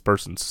seen this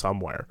person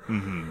somewhere.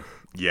 Mm-hmm.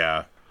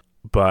 Yeah.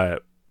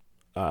 But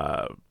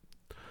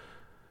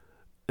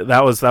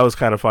that was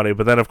kind of funny.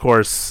 But then, of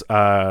course,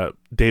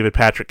 David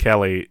Patrick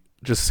Kelly,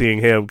 just seeing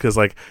him, because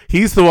like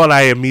he's the one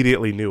I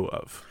immediately knew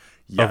of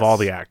all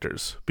the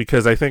actors,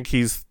 because I think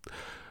he's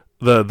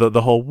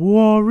the whole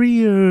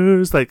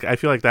Warriors. Like, I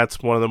feel like that's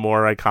one of the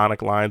more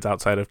iconic lines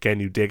outside of "Can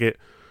you dig it?"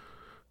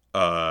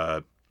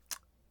 Yeah,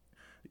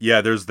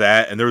 there's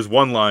that, and there's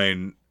one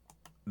line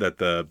that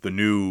the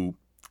new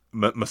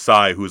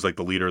Masai, who's like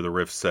the leader of the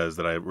Rift, says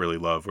that I really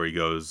love, where he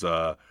goes,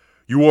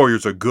 "You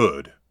Warriors are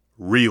good,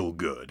 real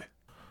good."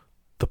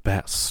 The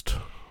best.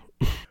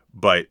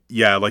 But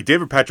yeah, like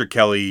David Patrick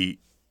Kelly,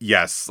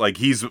 yes, like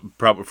he's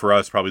probably for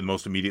us probably the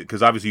most immediate,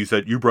 because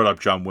obviously you brought up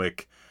John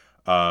Wick.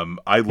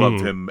 I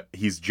loved him.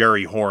 He's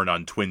Jerry Horn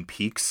on Twin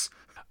Peaks.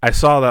 I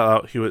saw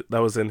that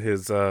that was in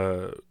his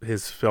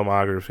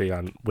filmography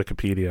on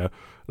Wikipedia,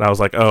 and I was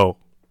like, oh,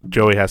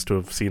 Joey has to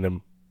have seen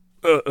him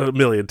a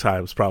million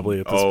times probably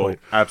at this point.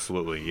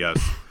 Absolutely, yes.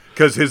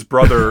 Because his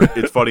brother,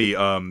 it's funny,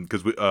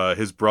 because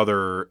his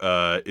brother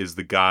is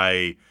the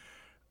guy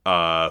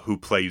who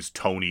plays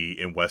Tony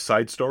in West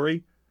Side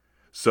Story.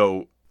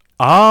 So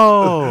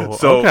okay.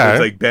 It's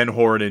like Ben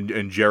Horn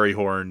and Jerry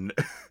Horn.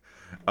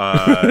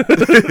 So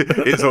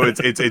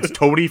it's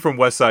Tony from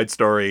West Side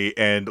Story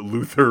and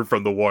Luther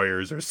from the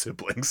Warriors are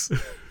siblings.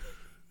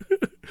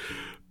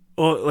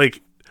 Well,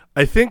 like,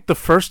 I think the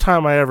first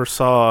time I ever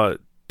saw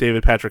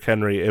David Patrick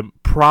Henry, it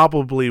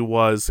probably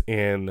was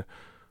in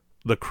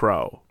The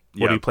Crow.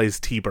 when he plays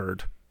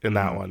T-Bird in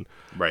that one.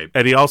 Right.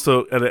 And he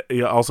also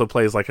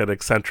plays like an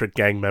eccentric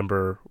gang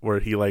member where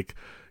he like,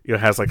 you know,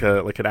 has like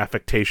an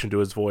affectation to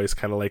his voice,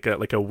 kind of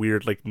like a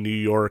weird like New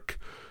York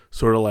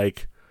sort of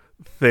like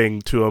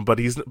thing to him.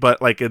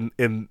 But like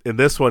in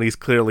this one, he's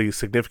clearly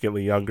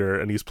significantly younger,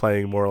 and he's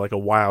playing more like a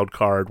wild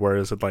card.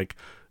 Whereas in like,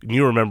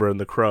 you remember in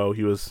The Crow,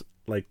 he was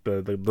like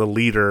the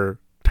leader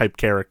type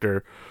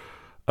character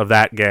of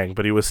that gang,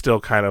 but he was still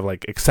kind of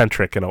like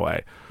eccentric in a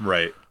way.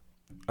 Right.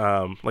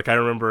 Like I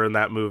remember in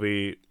that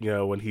movie, you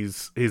know, when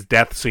his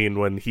death scene,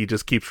 when he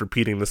just keeps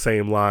repeating the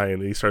same line,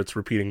 and he starts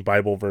repeating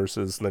Bible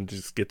verses and then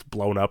just gets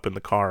blown up in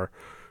the car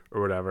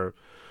or whatever.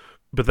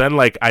 But then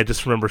like I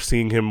just remember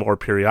seeing him more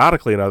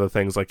periodically in other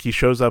things. Like he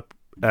shows up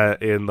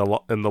in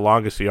the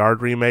Longest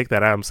Yard remake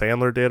that Adam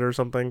Sandler did or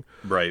something.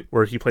 Right.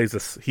 Where he plays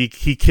this, he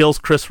kills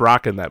Chris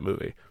Rock in that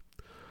movie.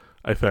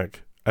 I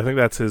think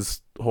that's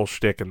his whole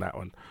shtick in that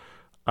one.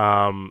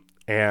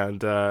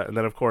 And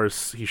then of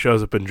course he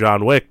shows up in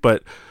John Wick.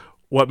 But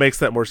what makes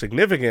that more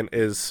significant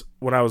is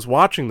when I was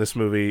watching this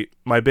movie,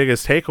 my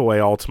biggest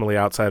takeaway ultimately,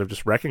 outside of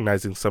just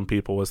recognizing some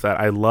people, was that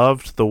I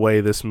loved the way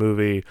this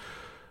movie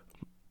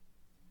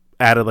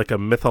added like a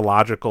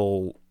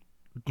mythological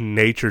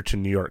nature to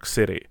New York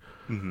City.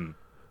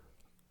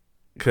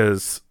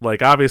 Because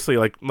like obviously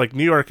like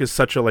New York is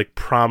such a like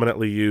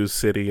prominently used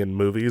city in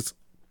movies,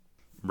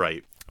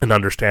 right, and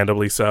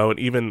understandably so, and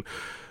even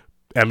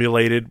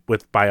emulated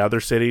by other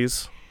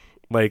cities,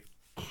 like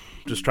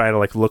just trying to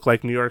like look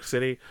like New York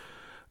City.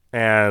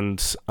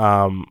 And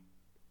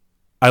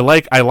I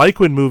like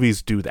when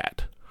movies do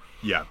that.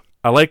 Yeah.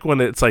 I like when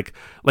it's like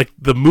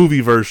the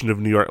movie version of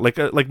New York.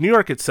 Like New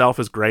York itself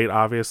is great,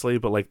 obviously,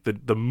 but like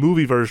the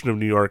movie version of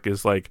New York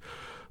is like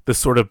this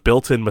sort of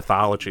built-in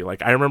mythology.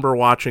 Like I remember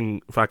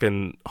watching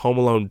fucking Home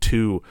Alone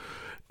 2,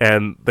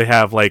 and they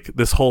have like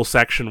this whole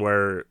section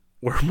where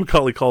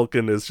Macaulay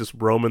Culkin is just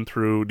roaming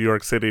through New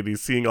York City, and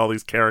he's seeing all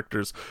these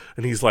characters,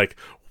 and he's like,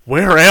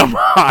 where am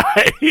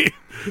I?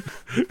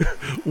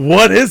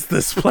 What is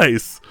this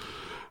place?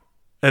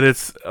 And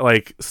it's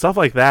like stuff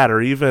like that, or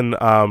even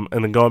and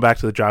then going back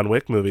to the John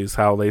Wick movies,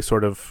 how they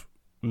sort of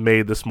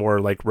made this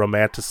more like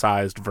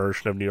romanticized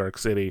version of New York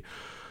City,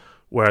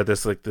 where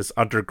this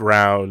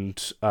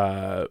underground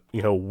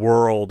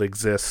world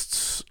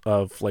exists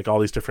of like all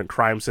these different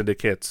crime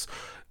syndicates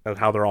and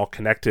how they're all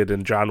connected,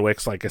 and John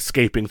Wick's like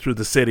escaping through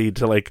the city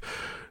to like,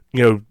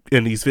 you know,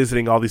 and he's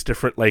visiting all these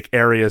different like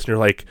areas, and you're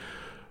like,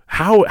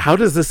 how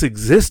does this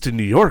exist in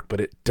New York?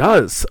 But it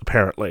does,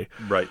 apparently.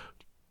 Right.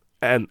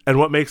 And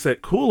what makes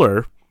it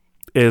cooler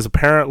is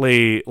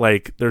apparently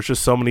like there's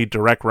just so many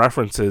direct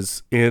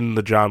references in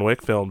the John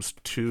Wick films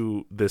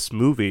to this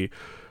movie.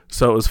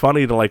 So it was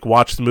funny to like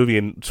watch the movie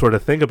and sort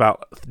of think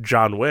about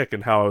John Wick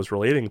and how I was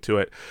relating to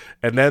it.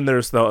 And then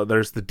there's the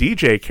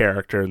DJ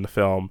character in the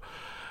film,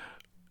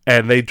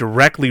 and they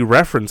directly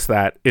reference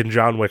that in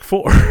John Wick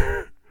 4.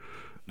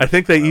 I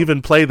think they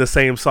even play the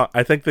same song.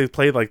 I think they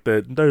play like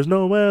 "There's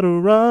nowhere to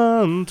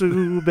run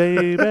to,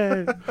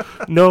 baby,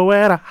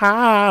 nowhere to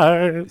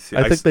hide." See,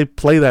 I think they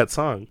play that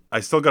song. I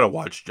still gotta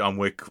watch John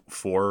Wick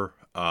 4.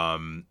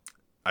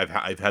 I've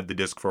had the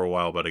disc for a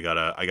while, but I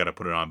gotta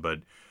put it on. But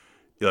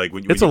like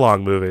it's a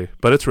long movie,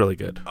 but it's really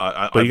good.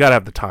 But you gotta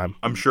have the time.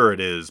 I'm sure it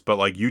is. But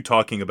like you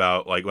talking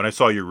about like when I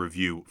saw your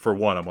review, for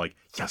one, I'm like,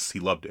 yes, he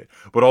loved it.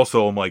 But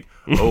also I'm like,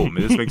 oh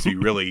man, this makes me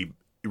really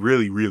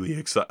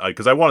excited,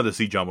 because I wanted to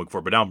see John Wick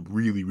 4, but now I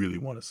really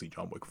want to see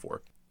John Wick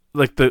 4.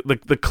 Like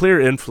the clear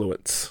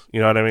influence,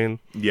 you know what I mean?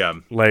 Yeah.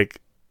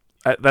 Like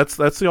that's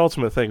the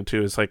ultimate thing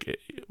too. Is like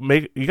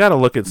you got to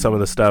look at some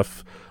of the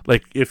stuff.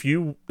 Like if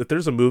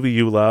there's a movie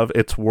you love,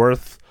 it's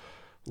worth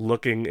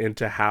looking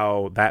into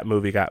how that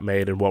movie got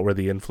made and what were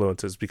the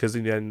influences, because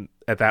then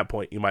at that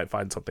point you might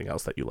find something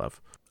else that you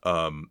love.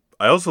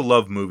 I also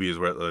love movies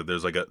where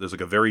there's like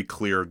a very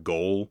clear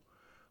goal.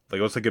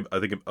 Like I think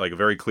like a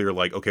very clear,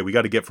 like, okay, we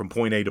got to get from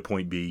point A to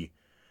point B.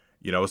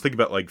 You know, I was thinking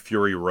about like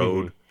Fury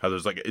Road, how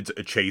there's like it's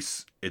a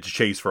chase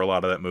for a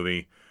lot of that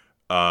movie.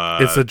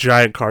 It's a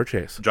giant car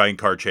chase,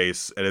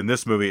 and in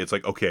this movie, it's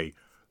like, okay,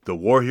 the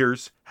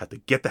Warriors have to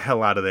get the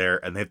hell out of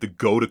there, and they have to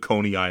go to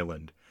Coney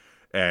Island,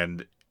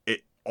 and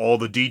all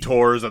the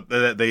detours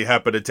that they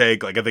happen to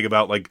take. Like I think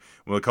about like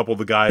when a couple of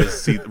the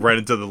guys ran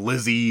into the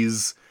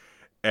Lizzies,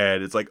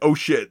 and it's like, oh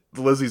shit,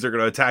 the Lizzies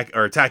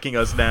are attacking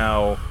us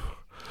now.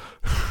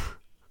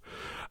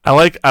 I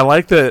like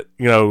that,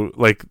 you know,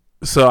 like,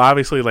 so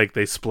obviously like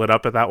they split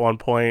up at that one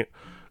point.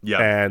 Yeah.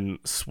 And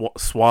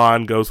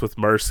Swan goes with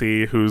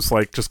Mercy, who's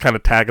like just kind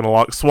of tagging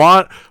along.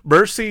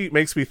 Mercy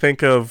makes me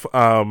think of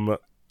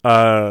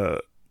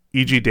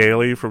E.G.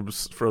 Daily from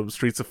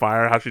Streets of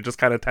Fire, how she just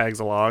kind of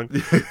tags along,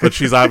 but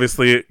she's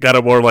obviously got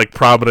a more like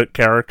prominent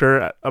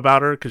character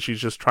about her because she's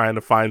just trying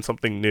to find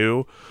something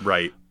new.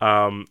 Right.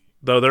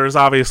 Though there's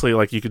obviously,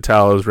 like, you could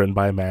tell it was written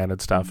by a man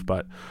and stuff,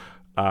 but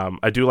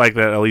I do like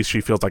that at least she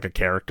feels like a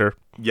character.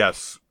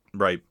 Yes.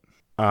 Right.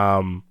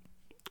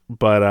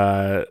 But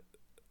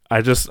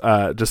I just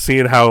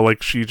seeing how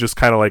like she just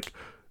kind of like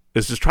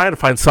is just trying to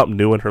find something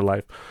new in her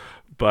life.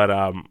 But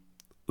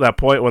that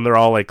point when they're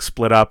all like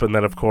split up, and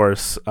then of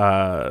course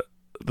the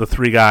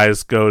three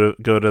guys go to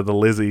the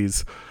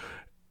Lizzies,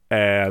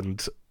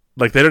 and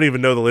like they don't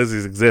even know the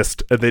Lizzies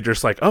exist, and they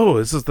just like,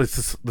 oh,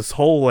 this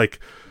whole like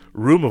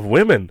room of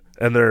women,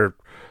 and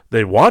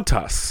they want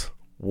us.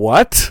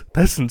 What?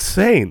 That's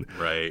insane.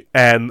 Right.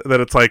 And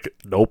then it's like,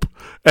 nope.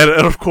 And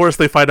of course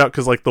they find out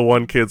because like the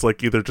one kid's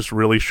like either just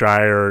really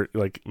shy or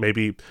like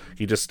maybe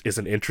he just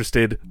isn't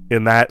interested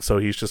in that, so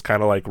he's just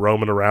kind of like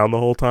roaming around the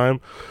whole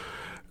time.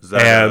 Is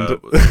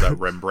that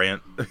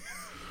Rembrandt?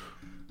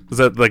 Is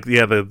that like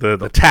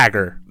the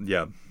tagger?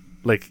 Yeah.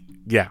 Like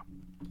yeah.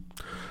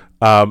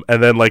 And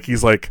then like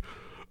he's like,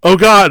 oh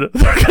god,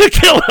 they're gonna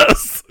kill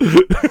us.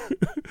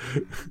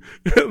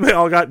 They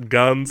all got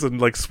guns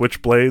and like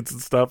switchblades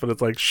and stuff, and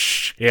it's like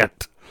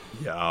shit.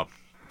 Yeah.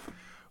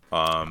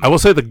 I will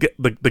say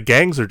the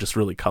gangs are just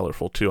really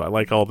colorful too. I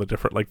like all the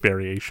different like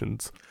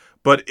variations.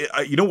 But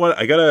you know what?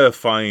 I gotta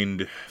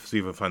see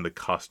if I find the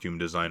costume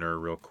designer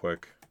real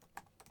quick.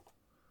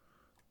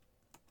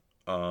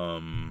 Because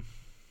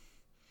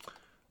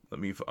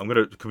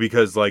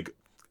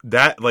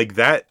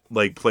that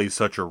plays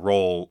such a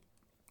role.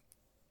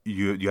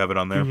 You have it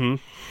on there. Mm-hmm.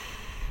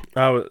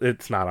 Oh,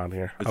 it's not on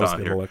here. It's not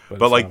on here. Look,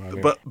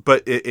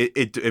 but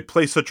it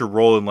plays such a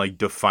role in like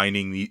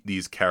defining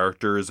these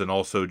characters, and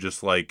also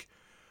just like,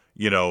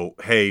 you know,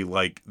 hey,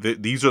 like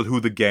these are who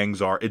the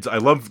gangs are. I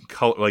love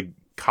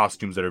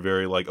costumes that are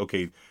very like,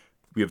 okay,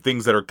 we have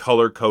things that are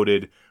color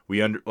coded.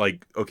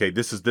 Okay,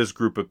 this is this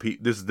group of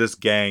people. This is this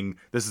gang.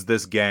 This is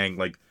this gang.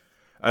 Like,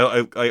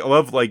 I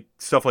love like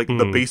stuff like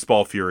the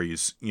Baseball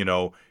Furies. You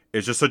know,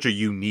 it's just such a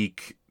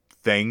unique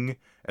thing.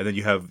 And then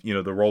you have, you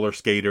know, the roller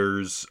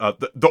skaters.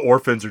 The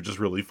orphans are just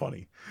really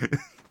funny.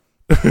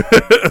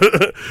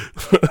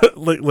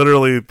 Like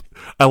literally,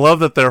 I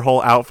love that their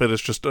whole outfit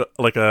is just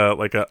like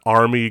a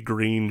army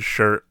green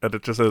shirt, and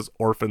it just says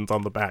orphans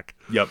on the back.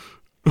 Yep.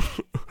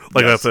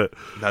 That's it.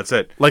 That's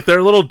it. Like they're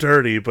a little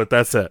dirty, but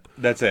that's it.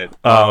 That's it.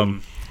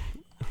 The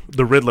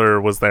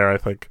Riddler was there, I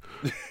think.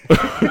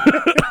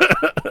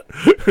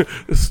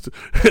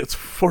 It's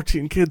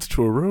 14 kids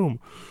to a room.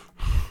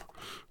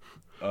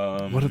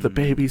 One of the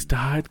babies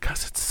died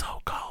because it's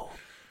so cold.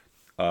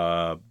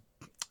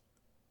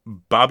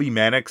 Bobby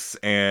Mannix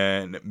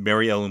and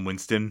Mary Ellen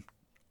Winston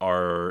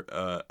are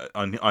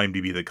on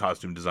IMDb the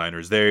costume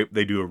designers. They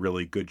do a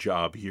really good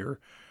job here.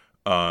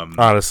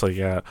 Honestly,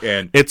 yeah.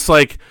 And it's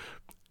like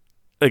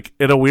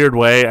in a weird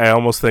way, I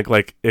almost think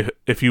like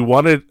if you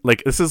wanted,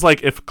 like, this is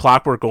like if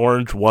Clockwork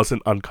Orange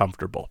wasn't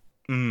uncomfortable.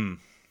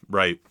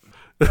 Right.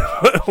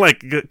 Like,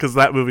 because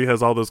that movie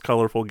has all those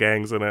colorful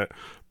gangs in it,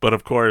 but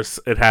of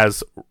course it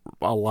has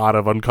a lot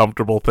of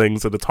uncomfortable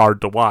things and it's hard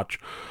to watch.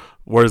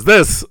 Whereas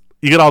this,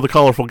 you get all the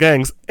colorful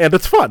gangs and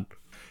it's fun.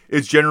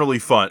 It's generally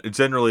fun. It's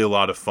generally a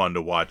lot of fun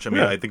to watch. I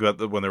mean, I think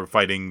about when they were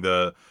fighting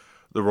the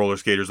roller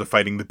skaters, they're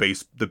fighting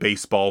the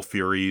Baseball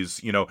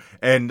Furies, you know,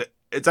 and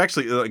it's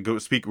actually like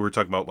we were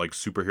talking about like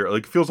superhero,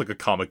 like it feels like a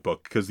comic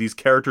book because these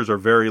characters are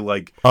very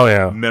like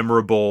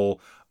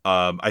memorable.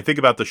 I think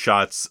about the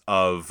shots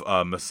of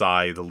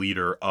Masai, the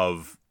leader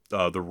of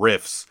the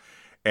Riffs,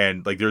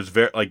 and like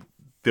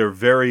they're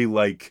very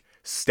like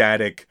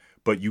static,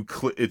 but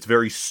it's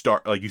very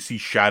like you see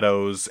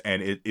shadows,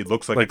 and it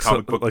looks like a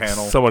comic book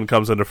panel. Someone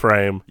comes into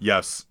frame.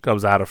 Yes,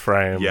 comes out of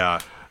frame. Yeah,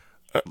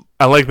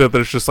 I like that.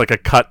 There's just like a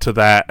cut to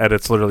that, and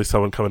it's literally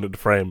someone coming into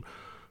frame.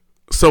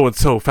 So and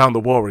so found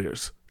the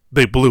Warriors.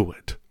 They blew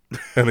it,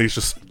 and he's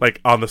just like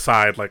on the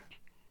side, like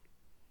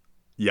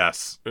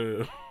yes.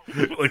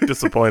 Like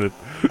disappointed.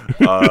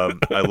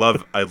 I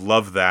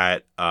love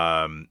that.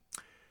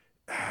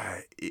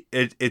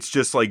 It's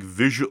just like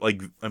visual.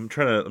 Like I'm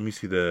trying to let me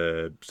see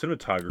the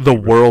cinematography. The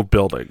world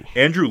building.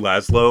 Andrew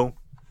Laszlo.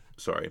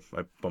 Sorry,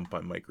 I bumped my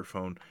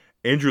microphone.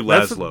 Andrew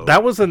Laszlo.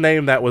 That was a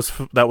name that was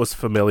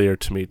familiar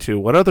to me too.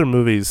 What other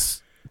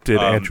movies did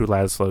Andrew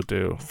Laszlo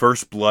do?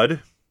 First Blood,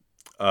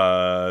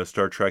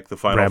 Star Trek: The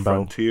Final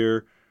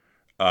Frontier,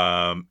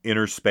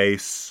 Inner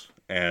Space.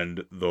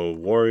 And the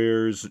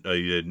Warriors,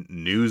 you did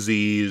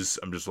Newsies.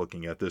 I'm just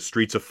looking at this.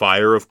 Streets of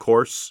Fire, of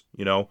course,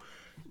 you know.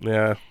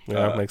 Yeah,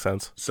 that makes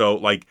sense. So,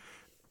 like,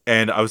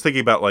 and I was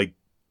thinking about, like,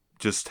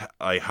 just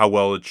like how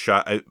well it's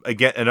shot.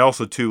 Again, and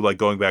also, too, like,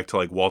 going back to,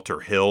 like, Walter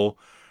Hill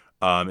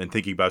and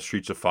thinking about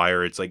Streets of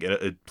Fire, it's like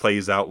it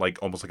plays out,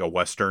 like, almost like a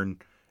Western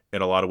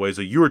in a lot of ways.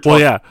 Like, you were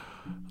talking... Well,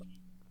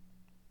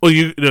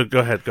 yeah. Well, go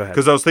ahead.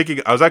 Because I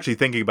was actually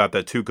thinking about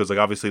that, too, because, like,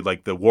 obviously,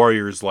 like, the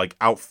Warriors, like,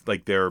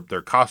 their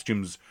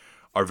costumes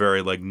are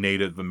very like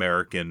Native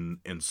American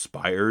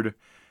inspired,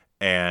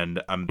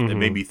 and it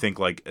made me think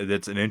like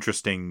that's an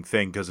interesting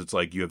thing because it's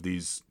like you have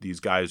these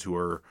guys who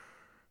are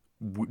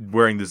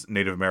wearing this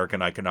Native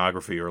American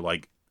iconography or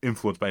like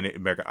influenced by Native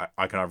American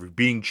iconography,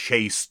 being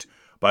chased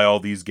by all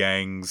these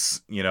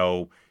gangs, you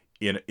know,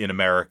 in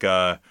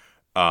America,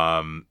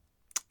 and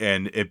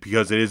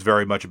because it is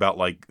very much about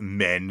like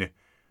men.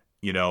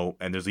 You know,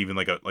 and there's even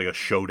like a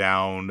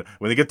showdown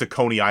when they get to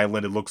Coney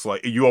Island. It looks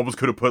like you almost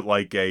could have put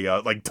like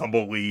a like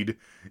tumbleweed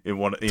in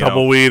one.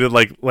 Tumbleweed and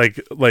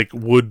like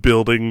wood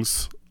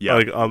buildings Yeah.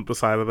 like on the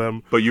side of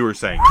them. But you were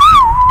saying,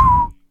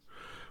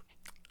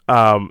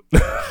 No,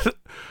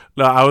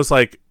 I was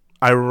like,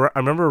 I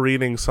remember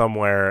reading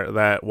somewhere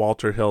that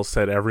Walter Hill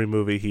said every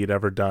movie he'd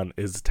ever done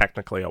is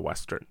technically a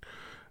Western.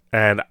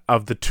 And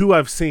of the two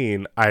I've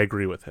seen, I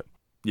agree with him.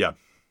 yeah,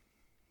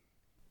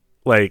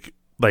 Like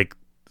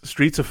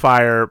Streets of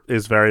Fire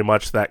is very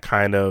much that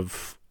kind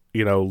of,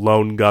 you know,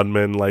 lone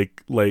gunman,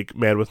 like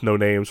man with no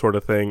name sort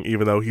of thing,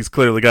 even though he's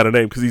clearly got a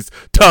name because he's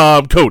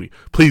Tom Cody.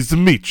 Pleased to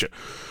meet you.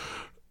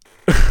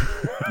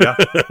 yeah,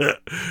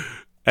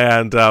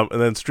 And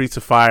then Streets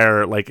of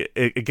Fire, like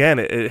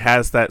it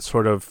has that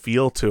sort of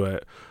feel to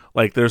it.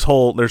 Like there's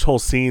whole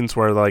scenes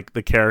where like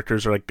the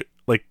characters are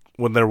like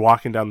when they're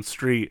walking down the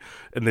street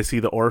and they see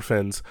the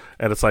orphans,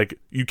 and it's like,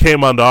 you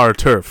came onto our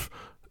turf.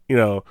 You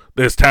know,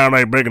 this town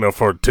ain't big enough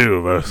for two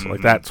of us.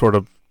 Like that sort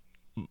of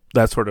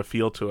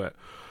feel to it.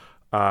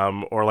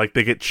 Or like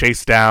they get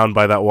chased down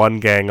by that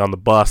one gang on the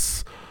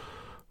bus.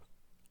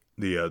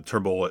 the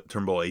Turnbull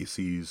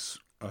ACs.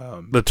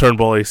 The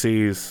Turnbull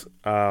ACs.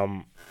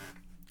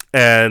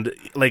 And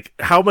like,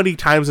 how many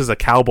times has a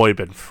cowboy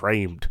been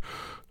framed?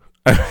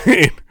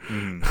 I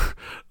mean,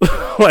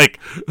 like,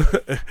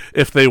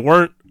 if they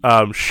weren't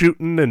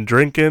shooting and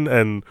drinking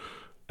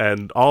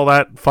and all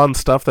that fun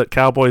stuff that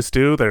cowboys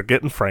do, they're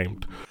getting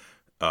framed.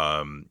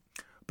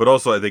 But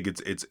also, I think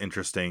it's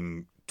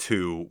interesting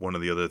too. One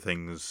of the other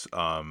things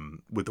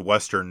with the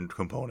Western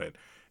component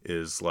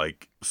is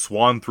like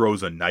Swan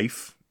throws a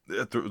knife,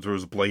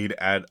 throws a blade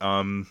at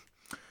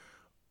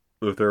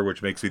Luther,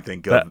 which makes me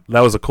think of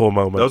that was a cool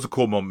moment. That was a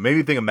cool moment. Made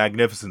me think of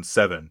Magnificent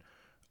Seven,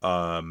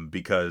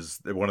 because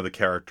one of the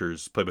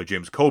characters played by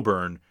James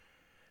Coburn.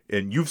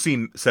 And you've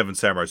seen Seven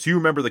Samurai, so you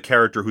remember the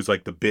character who's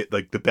like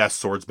the best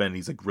swordsman.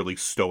 He's like really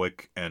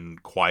stoic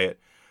and quiet.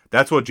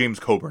 That's what James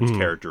Coburn's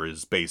character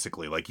is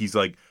basically. Like he's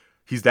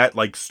that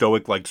like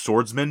stoic like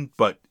swordsman,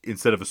 but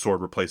instead of a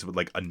sword, replace it with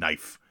like a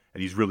knife,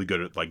 and he's really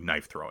good at like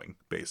knife throwing,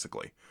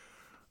 basically.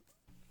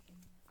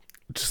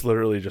 Just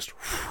literally just.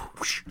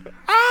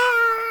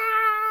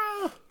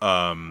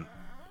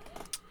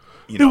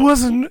 You know,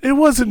 It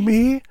wasn't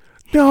me.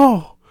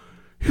 No,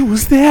 it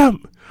was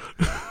them.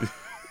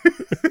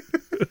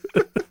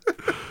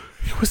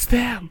 It was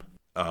them.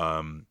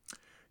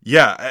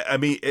 Yeah, I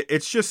mean,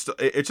 it's just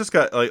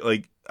got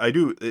like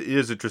it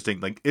is interesting.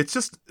 Like, it's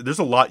just, there's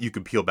a lot you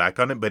can peel back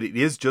on it, but it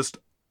is just,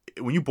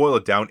 when you boil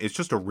it down, it's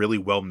just a really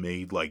well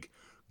made, like,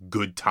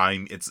 good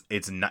time. It's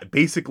not,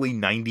 basically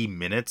 90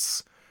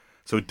 minutes,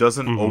 so it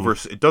doesn't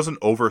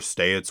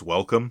overstay its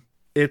welcome.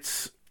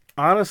 It's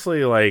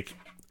honestly like,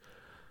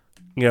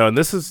 you know, and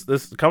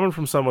this coming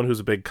from someone who's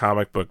a big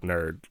comic book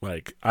nerd.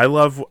 Like, I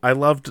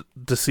loved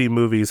to see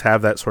movies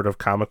have that sort of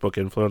comic book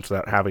influence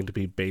without having to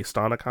be based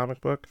on a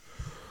comic book.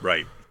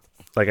 Right.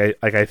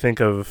 I think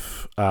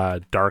of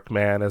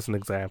Darkman as an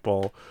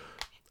example.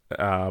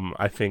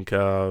 I think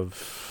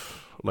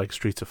of like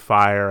Streets of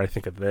Fire. I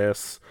think of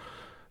this.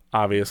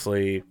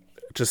 Obviously,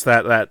 just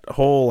that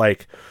whole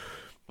like,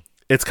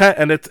 it's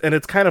kind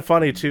of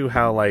funny too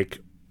how like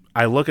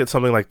I look at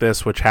something like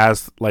this, which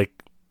has like,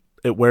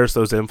 it wears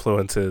those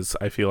influences,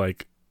 I feel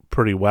like,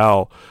 pretty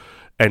well,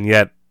 and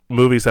yet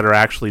movies that are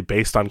actually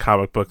based on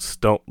comic books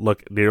don't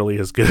look nearly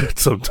as good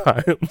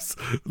sometimes.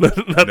 Not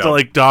to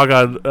like dog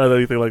on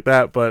anything like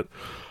that, but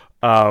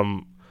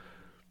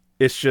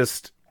it's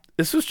just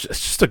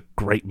a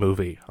great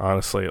movie,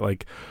 honestly.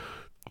 Like,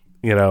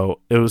 you know,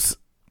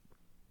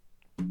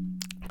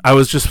 I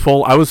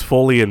was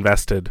fully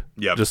invested.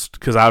 Yeah. Just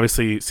because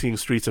obviously seeing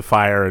Streets of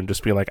Fire and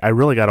just being like, I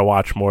really got to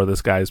watch more of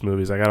this guy's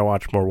movies. I got to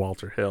watch more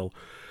Walter Hill.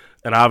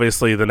 And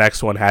obviously the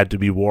next one had to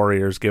be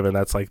Warriors, given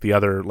that's like the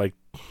other like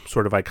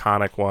sort of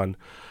iconic one.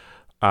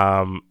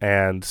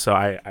 And so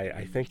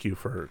I thank you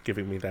for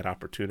giving me that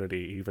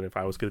opportunity, even if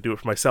I was going to do it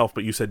for myself.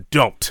 But you said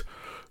don't.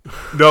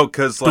 No,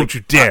 because like, don't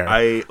you dare.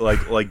 I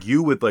like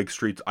you with like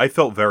Streets. I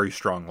felt very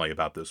strongly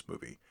about this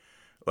movie.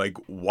 Like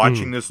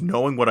watching this,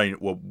 knowing what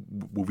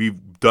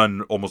we've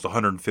done almost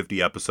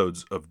 150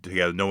 episodes of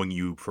together, knowing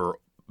you for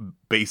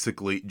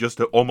basically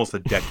just almost a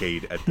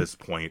decade at this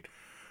point.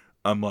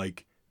 I'm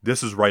like,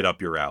 this is right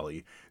up your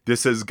alley.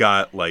 This has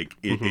got like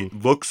it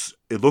looks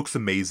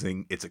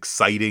amazing. It's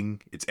exciting.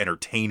 It's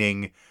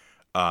entertaining.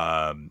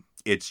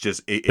 It's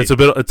just it's a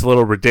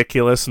little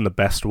ridiculous in the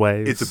best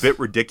ways. It's a bit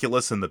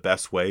ridiculous in the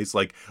best ways.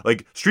 Like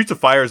Streets of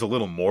Fire is a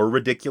little more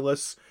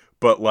ridiculous,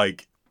 but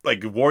like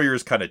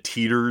Warriors kind of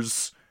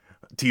teeters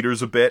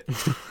a bit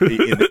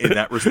in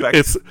that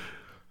respect.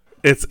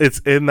 It's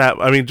in that.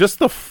 I mean, just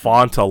the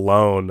font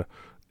alone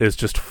is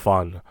just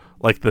fun.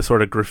 Like the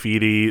sort of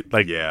graffiti,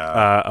 like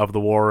of the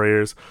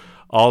Warriors,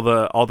 all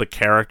the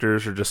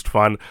characters are just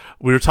fun.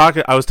 We were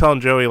talking. I was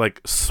telling Joey,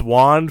 like,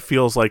 Swan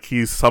feels like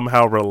he's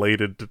somehow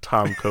related to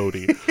Tom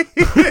Cody,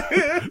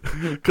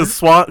 because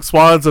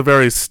Swan's a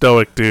very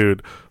stoic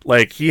dude.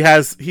 Like he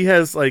has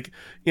like,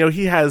 you know,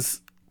 he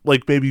has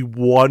like maybe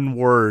one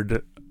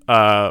word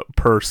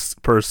per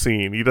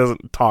scene. He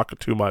doesn't talk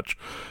too much.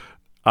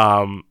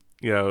 You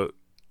know.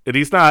 And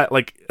he's not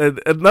like,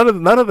 and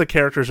none of the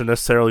characters are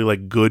necessarily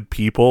like good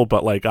people,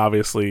 but like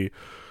obviously,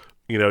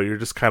 you're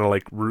just kind of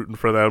like rooting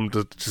for them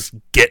to just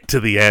get to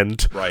the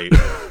end. Right.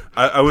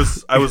 I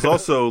was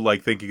also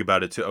like thinking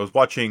about it too. I was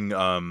watching,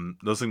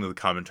 listening to the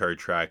commentary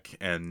track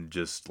and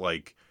just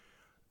like,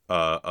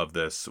 of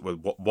this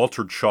with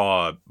Walter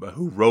Chaw,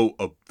 who wrote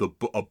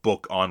a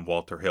book on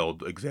Walter Hill,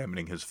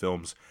 examining his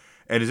films.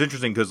 And it's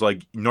interesting because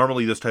like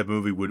normally this type of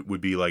movie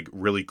would be like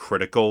really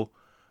critical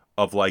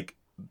of like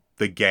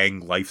the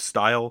gang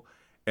lifestyle.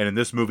 And in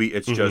this movie,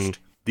 it's just,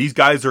 these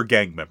guys are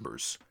gang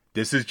members.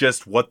 This is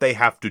just what they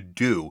have to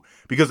do.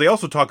 Because they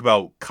also talk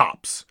about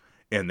cops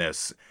in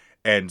this.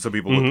 And some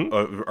people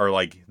are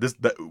like,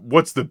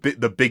 what's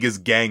the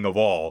biggest gang of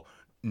all?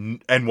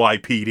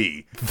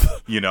 NYPD,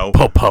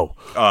 Popo.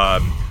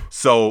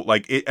 So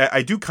like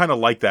I do kind of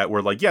like that,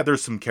 where like, yeah,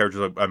 there's some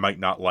characters I might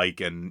not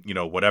like, and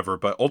whatever,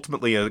 but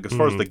ultimately, as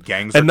far as the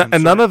gangs are concerned,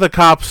 and none of the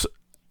cops,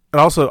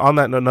 and also on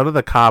that note, none of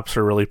the cops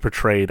are really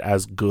portrayed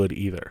as good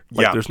either.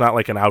 Like, there's not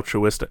like an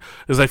altruistic,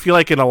 because I feel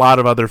like in a lot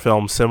of other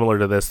films similar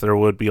to this, there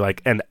would be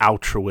like an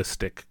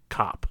altruistic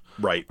cop,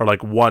 right, or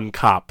like one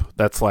cop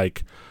that's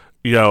like,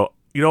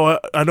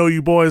 I know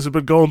you boys have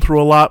been going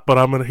through a lot, but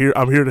I'm here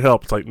to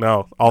help. It's like,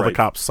 no, all the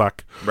cops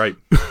suck. Right.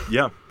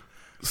 Yeah.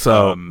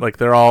 So like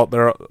they're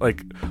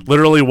like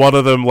literally one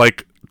of them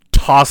like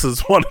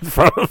tosses one in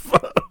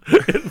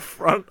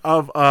front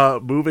of a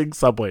moving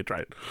subway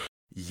train.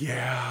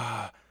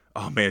 Yeah.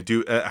 Oh man,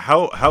 dude,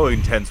 how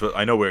intense?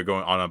 I know we're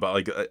going on about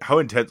like how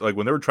intense. Like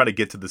when they were trying to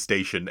get to the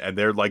station and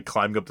they're like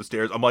climbing up the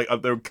stairs. I'm like,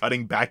 they're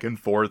cutting back and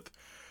forth,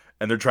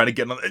 and they're trying to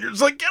get on. And you're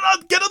just like, get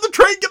on the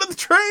train.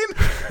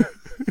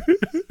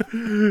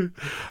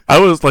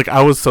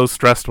 I was so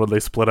stressed when they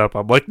split up.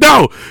 I'm like,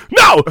 no.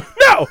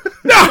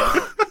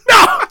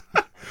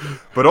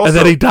 But also, and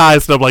then he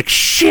dies, and I'm like,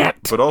 shit.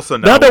 But also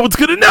now no one's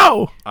gonna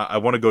know. I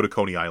want to go to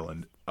Coney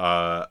Island.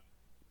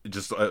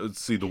 Just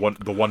see the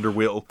Wonder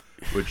Wheel,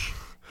 which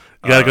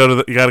you gotta go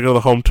to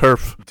the home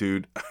turf,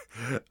 dude.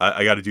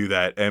 I got to do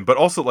that. But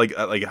also like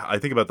I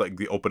think about like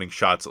the opening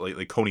shots,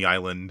 like Coney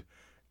Island,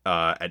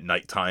 at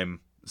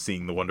nighttime,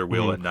 seeing the Wonder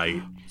Wheel at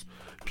night.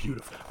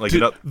 Beautiful. Like,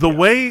 dude, the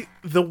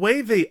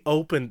way they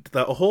opened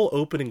the whole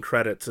opening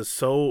credits is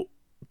so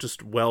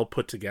just well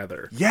put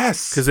together.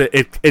 Yes, because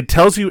it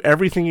tells you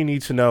everything you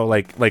need to know.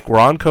 Like we're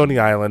on Coney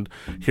Island.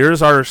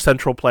 Here's our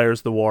central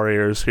players, the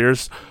Warriors.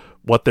 Here's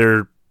what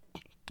they're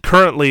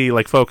currently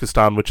like focused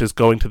on, which is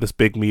going to this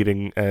big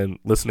meeting and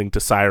listening to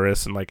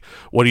Cyrus, and like,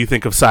 what do you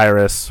think of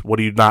Cyrus? What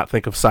do you not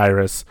think of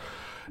Cyrus?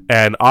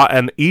 And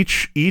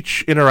each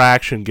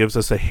interaction gives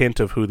us a hint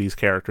of who these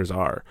characters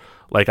are.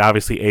 Like,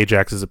 obviously,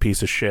 Ajax is a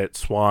piece of shit.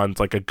 Swan's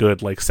like a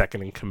good, like,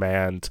 second in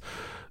command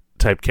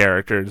type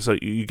character. So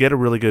you get a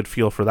really good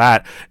feel for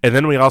that. And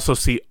then we also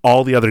see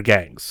all the other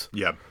gangs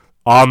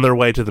on their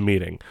way to the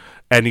meeting.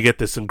 And you get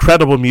this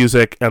incredible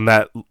music and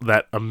that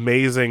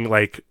amazing,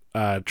 like,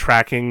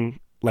 tracking,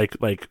 like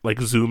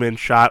zoom in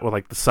shot with,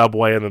 like, the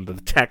subway, and then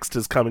the text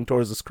is coming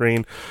towards the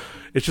screen.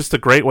 It's just a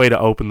great way to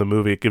open the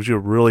movie. It gives you a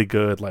really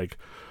good, like,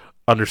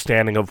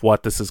 understanding of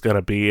what this is going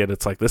to be, and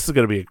it's like, this is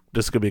going to be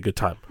a good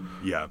time.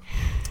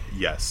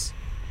 Yes.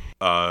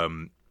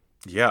 I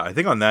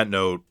think on that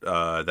note,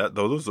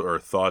 those are our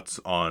thoughts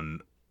on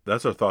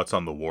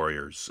the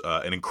Warriors.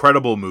 An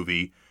incredible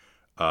movie,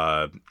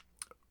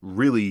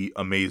 really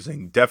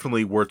amazing,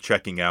 definitely worth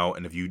checking out.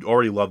 And if you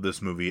already love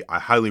this movie, I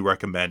highly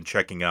recommend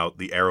checking out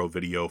the Arrow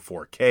Video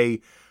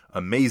 4K.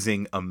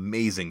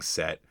 Amazing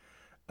set.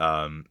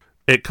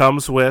 It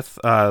comes with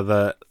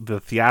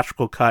the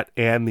theatrical cut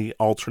and the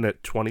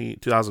alternate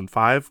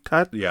 2005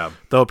 cut. Yeah.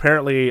 Though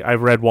apparently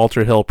I've read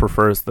Walter Hill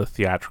prefers the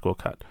theatrical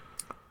cut.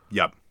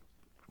 Yep.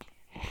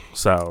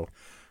 So.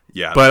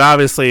 Yeah. But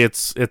obviously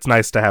it's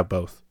nice to have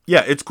both.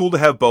 Yeah, it's cool to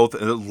have both.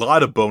 And a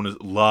lot of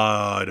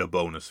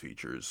bonus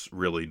features.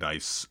 Really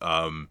nice.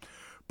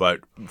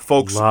 But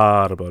folks,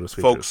 lot of bonus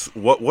features. Folks,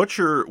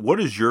 what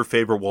is your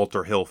favorite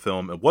Walter Hill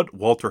film, and what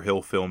Walter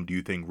Hill film do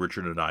you think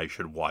Richard and I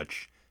should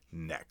watch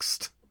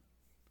next?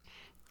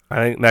 I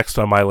think next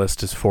on my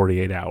list is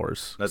 48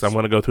 Hours. So I'm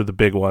going to go through the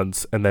big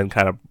ones and then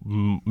kind of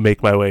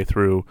make my way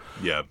through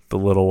the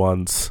little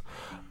ones.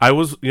 I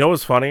was,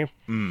 what's funny?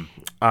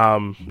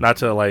 Not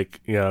to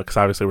like, because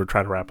obviously we're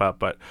trying to wrap up,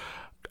 but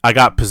I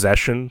got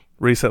Possession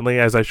recently,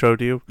 as I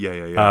showed you.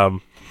 Yeah.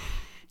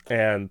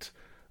 And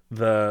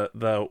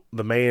the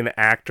main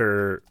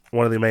actor,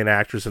 one of the main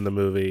actors in the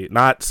movie,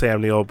 not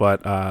Sam Neill,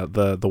 but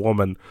the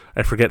woman,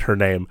 I forget her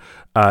name,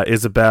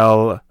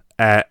 Isabel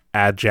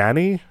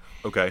Adjani.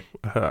 Okay.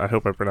 I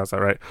hope I pronounced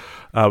that right.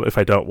 If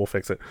I don't, we'll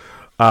fix it.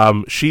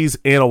 She's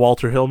in a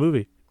Walter Hill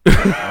movie.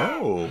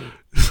 Oh.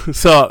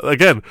 So,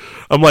 again,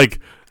 I'm like,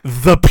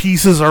 the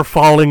pieces are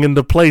falling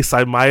into place.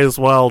 I might as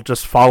well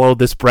just follow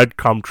this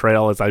breadcrumb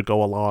trail as I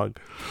go along.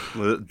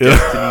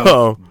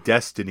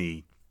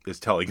 Destiny is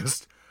telling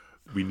us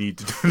we need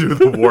to do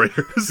the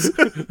Warriors.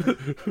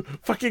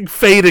 Fucking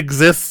fate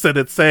exists, and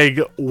it's saying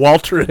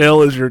Walter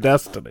Hill is your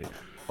destiny.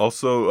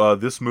 Also,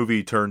 this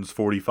movie turns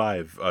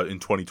 45 in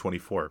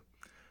 2024.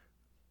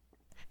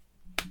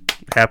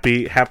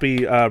 Happy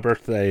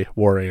birthday,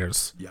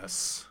 Warriors.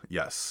 Yes.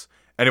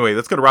 Anyway,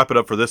 that's going to wrap it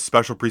up for this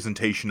special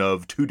presentation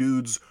of Two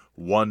Dudes,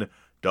 One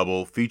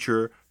Double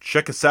Feature.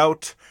 Check us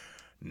out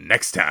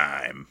next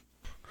time.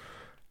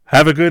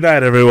 Have a good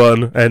night,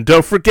 everyone. And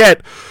don't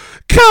forget,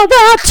 come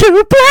out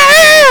to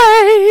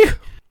play!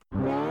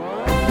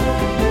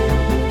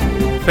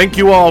 Thank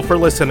you all for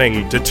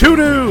listening to Two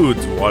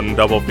Dudes, One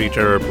Double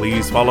Feature.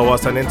 Please follow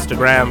us on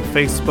Instagram,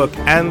 Facebook,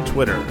 and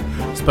Twitter.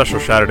 Special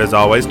shout out, as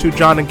always, to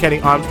John and Kenny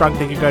Armstrong.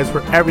 Thank you guys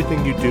for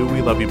everything you do.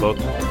 We love you both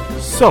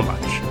so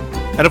much.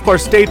 And of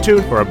course, stay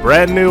tuned for a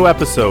brand new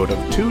episode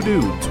of Two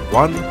Dudes,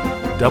 One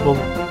Double